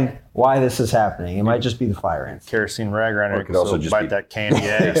understand why this is happening. It might just be the fire ants. Kerosene rag around there. Could also just bite be that candy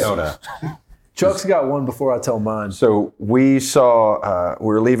ass. Chuck's got one before I tell mine. So we saw, we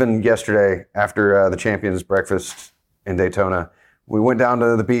were leaving yesterday after the Champions Breakfast in Daytona. We went down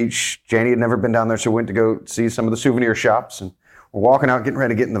to the beach. Janie had never been down there, so we went to go see some of the souvenir shops. And we're walking out, getting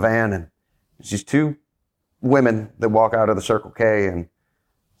ready to get in the van, and there's these two women that walk out of the Circle K, and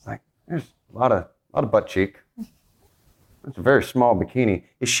it's like, there's a lot of butt cheek. It's a very small bikini.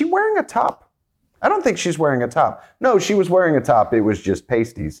 Is she wearing a top? I don't think she's wearing a top. No, she was wearing a top. It was just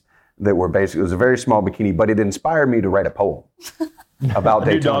pasties that were basically, it was a very small bikini, but it inspired me to write a poem about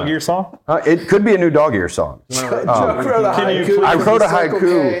Daytona. New dog ear song? It could be a new dog ear song. I wrote a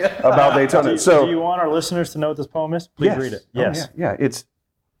haiku about Daytona. Do you want our listeners to know what this poem is? Please read it. Yes. Yeah, it's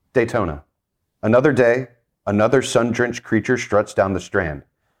Daytona. Another day, another sun-drenched creature struts down the strand,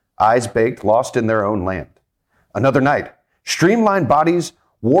 eyes baked, lost in their own land. Another night, streamlined bodies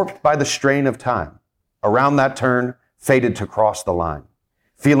warped by the strain of time. Around that turn, fated to cross the line.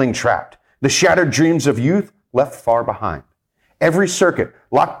 Feeling trapped, the shattered dreams of youth left far behind. Every circuit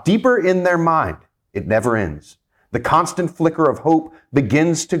locked deeper in their mind. It never ends. The constant flicker of hope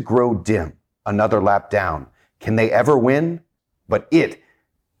begins to grow dim. Another lap down. Can they ever win? But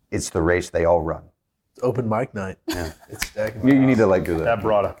it's the race they all run. It's open mic night. Yeah. It's stacking. You need to do that. That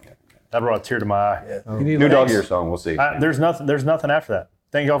brought a tear to my eye. Yeah. New dog ear song. We'll see. There's nothing after that.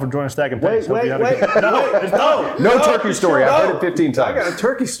 Thank you all for joining Stacking Pace. Wait. No turkey story. I've heard it 15 times. I got a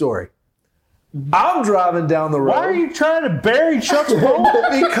turkey story. I'm driving down the road. Why are you trying to bury Chuck's bone?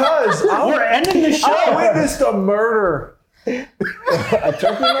 Because we're ending the show. I witnessed a murder. A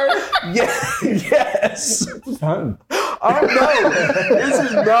turkey murder? Yes. Hunting. I know. This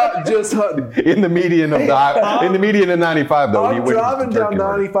is not just hunting. In the median of 95, though, I'm driving down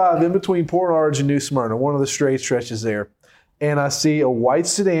 95 in between Port Orange and New Smyrna, one of the straight stretches there. And I see a white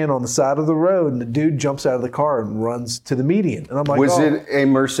sedan on the side of the road, and the dude jumps out of the car and runs to the median. And I'm like, was it a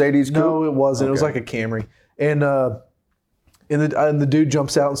Mercedes coupe? No, it wasn't. Okay. It was like a Camry. And the dude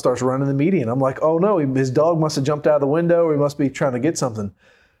jumps out and starts running the median. I'm like, oh no, his dog must have jumped out of the window, or he must be trying to get something.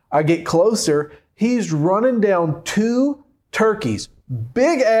 I get closer. He's running down 2 turkeys,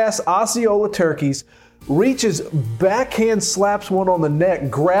 big ass Osceola turkeys, reaches backhand, slaps one on the neck,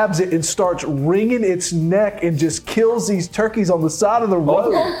 grabs it, and starts wringing its neck and just kills these turkeys on the side of the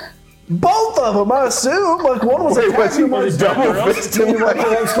road. Both of them, I assume. Like one was attacking one. One for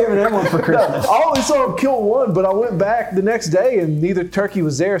Thanksgiving and one for Christmas. I only saw him kill one, but I went back the next day and neither turkey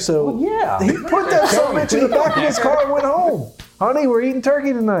was there. So he put that son of a bitch in the back of his car and went home. Honey, we're eating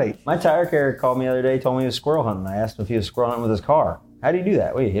turkey tonight. My tire carrier called me the other day, told me he was squirrel hunting. I asked him if he was squirrel hunting with his car. How do you do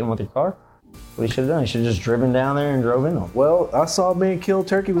that? Wait, you hit him with your car? What he should have done, he should have just driven down there and drove in them. Well, I saw a man kill a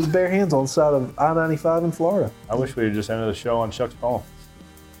turkey with bare hands on the side of I-95 in Florida. I wish we had just ended the show on Chuck's poem.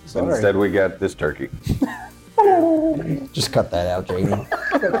 Instead, we got this turkey. Just cut that out, Jamie.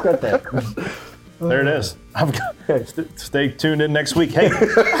 Cut that. There it is. Stay tuned in next week. Hey,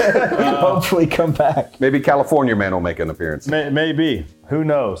 hopefully come back. Maybe California Man will make an appearance. Maybe. Who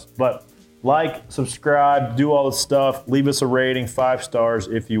knows? But like, subscribe, do all the stuff. Leave us a rating, 5 stars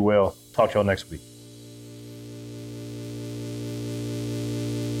if you will. Talk to y'all next week.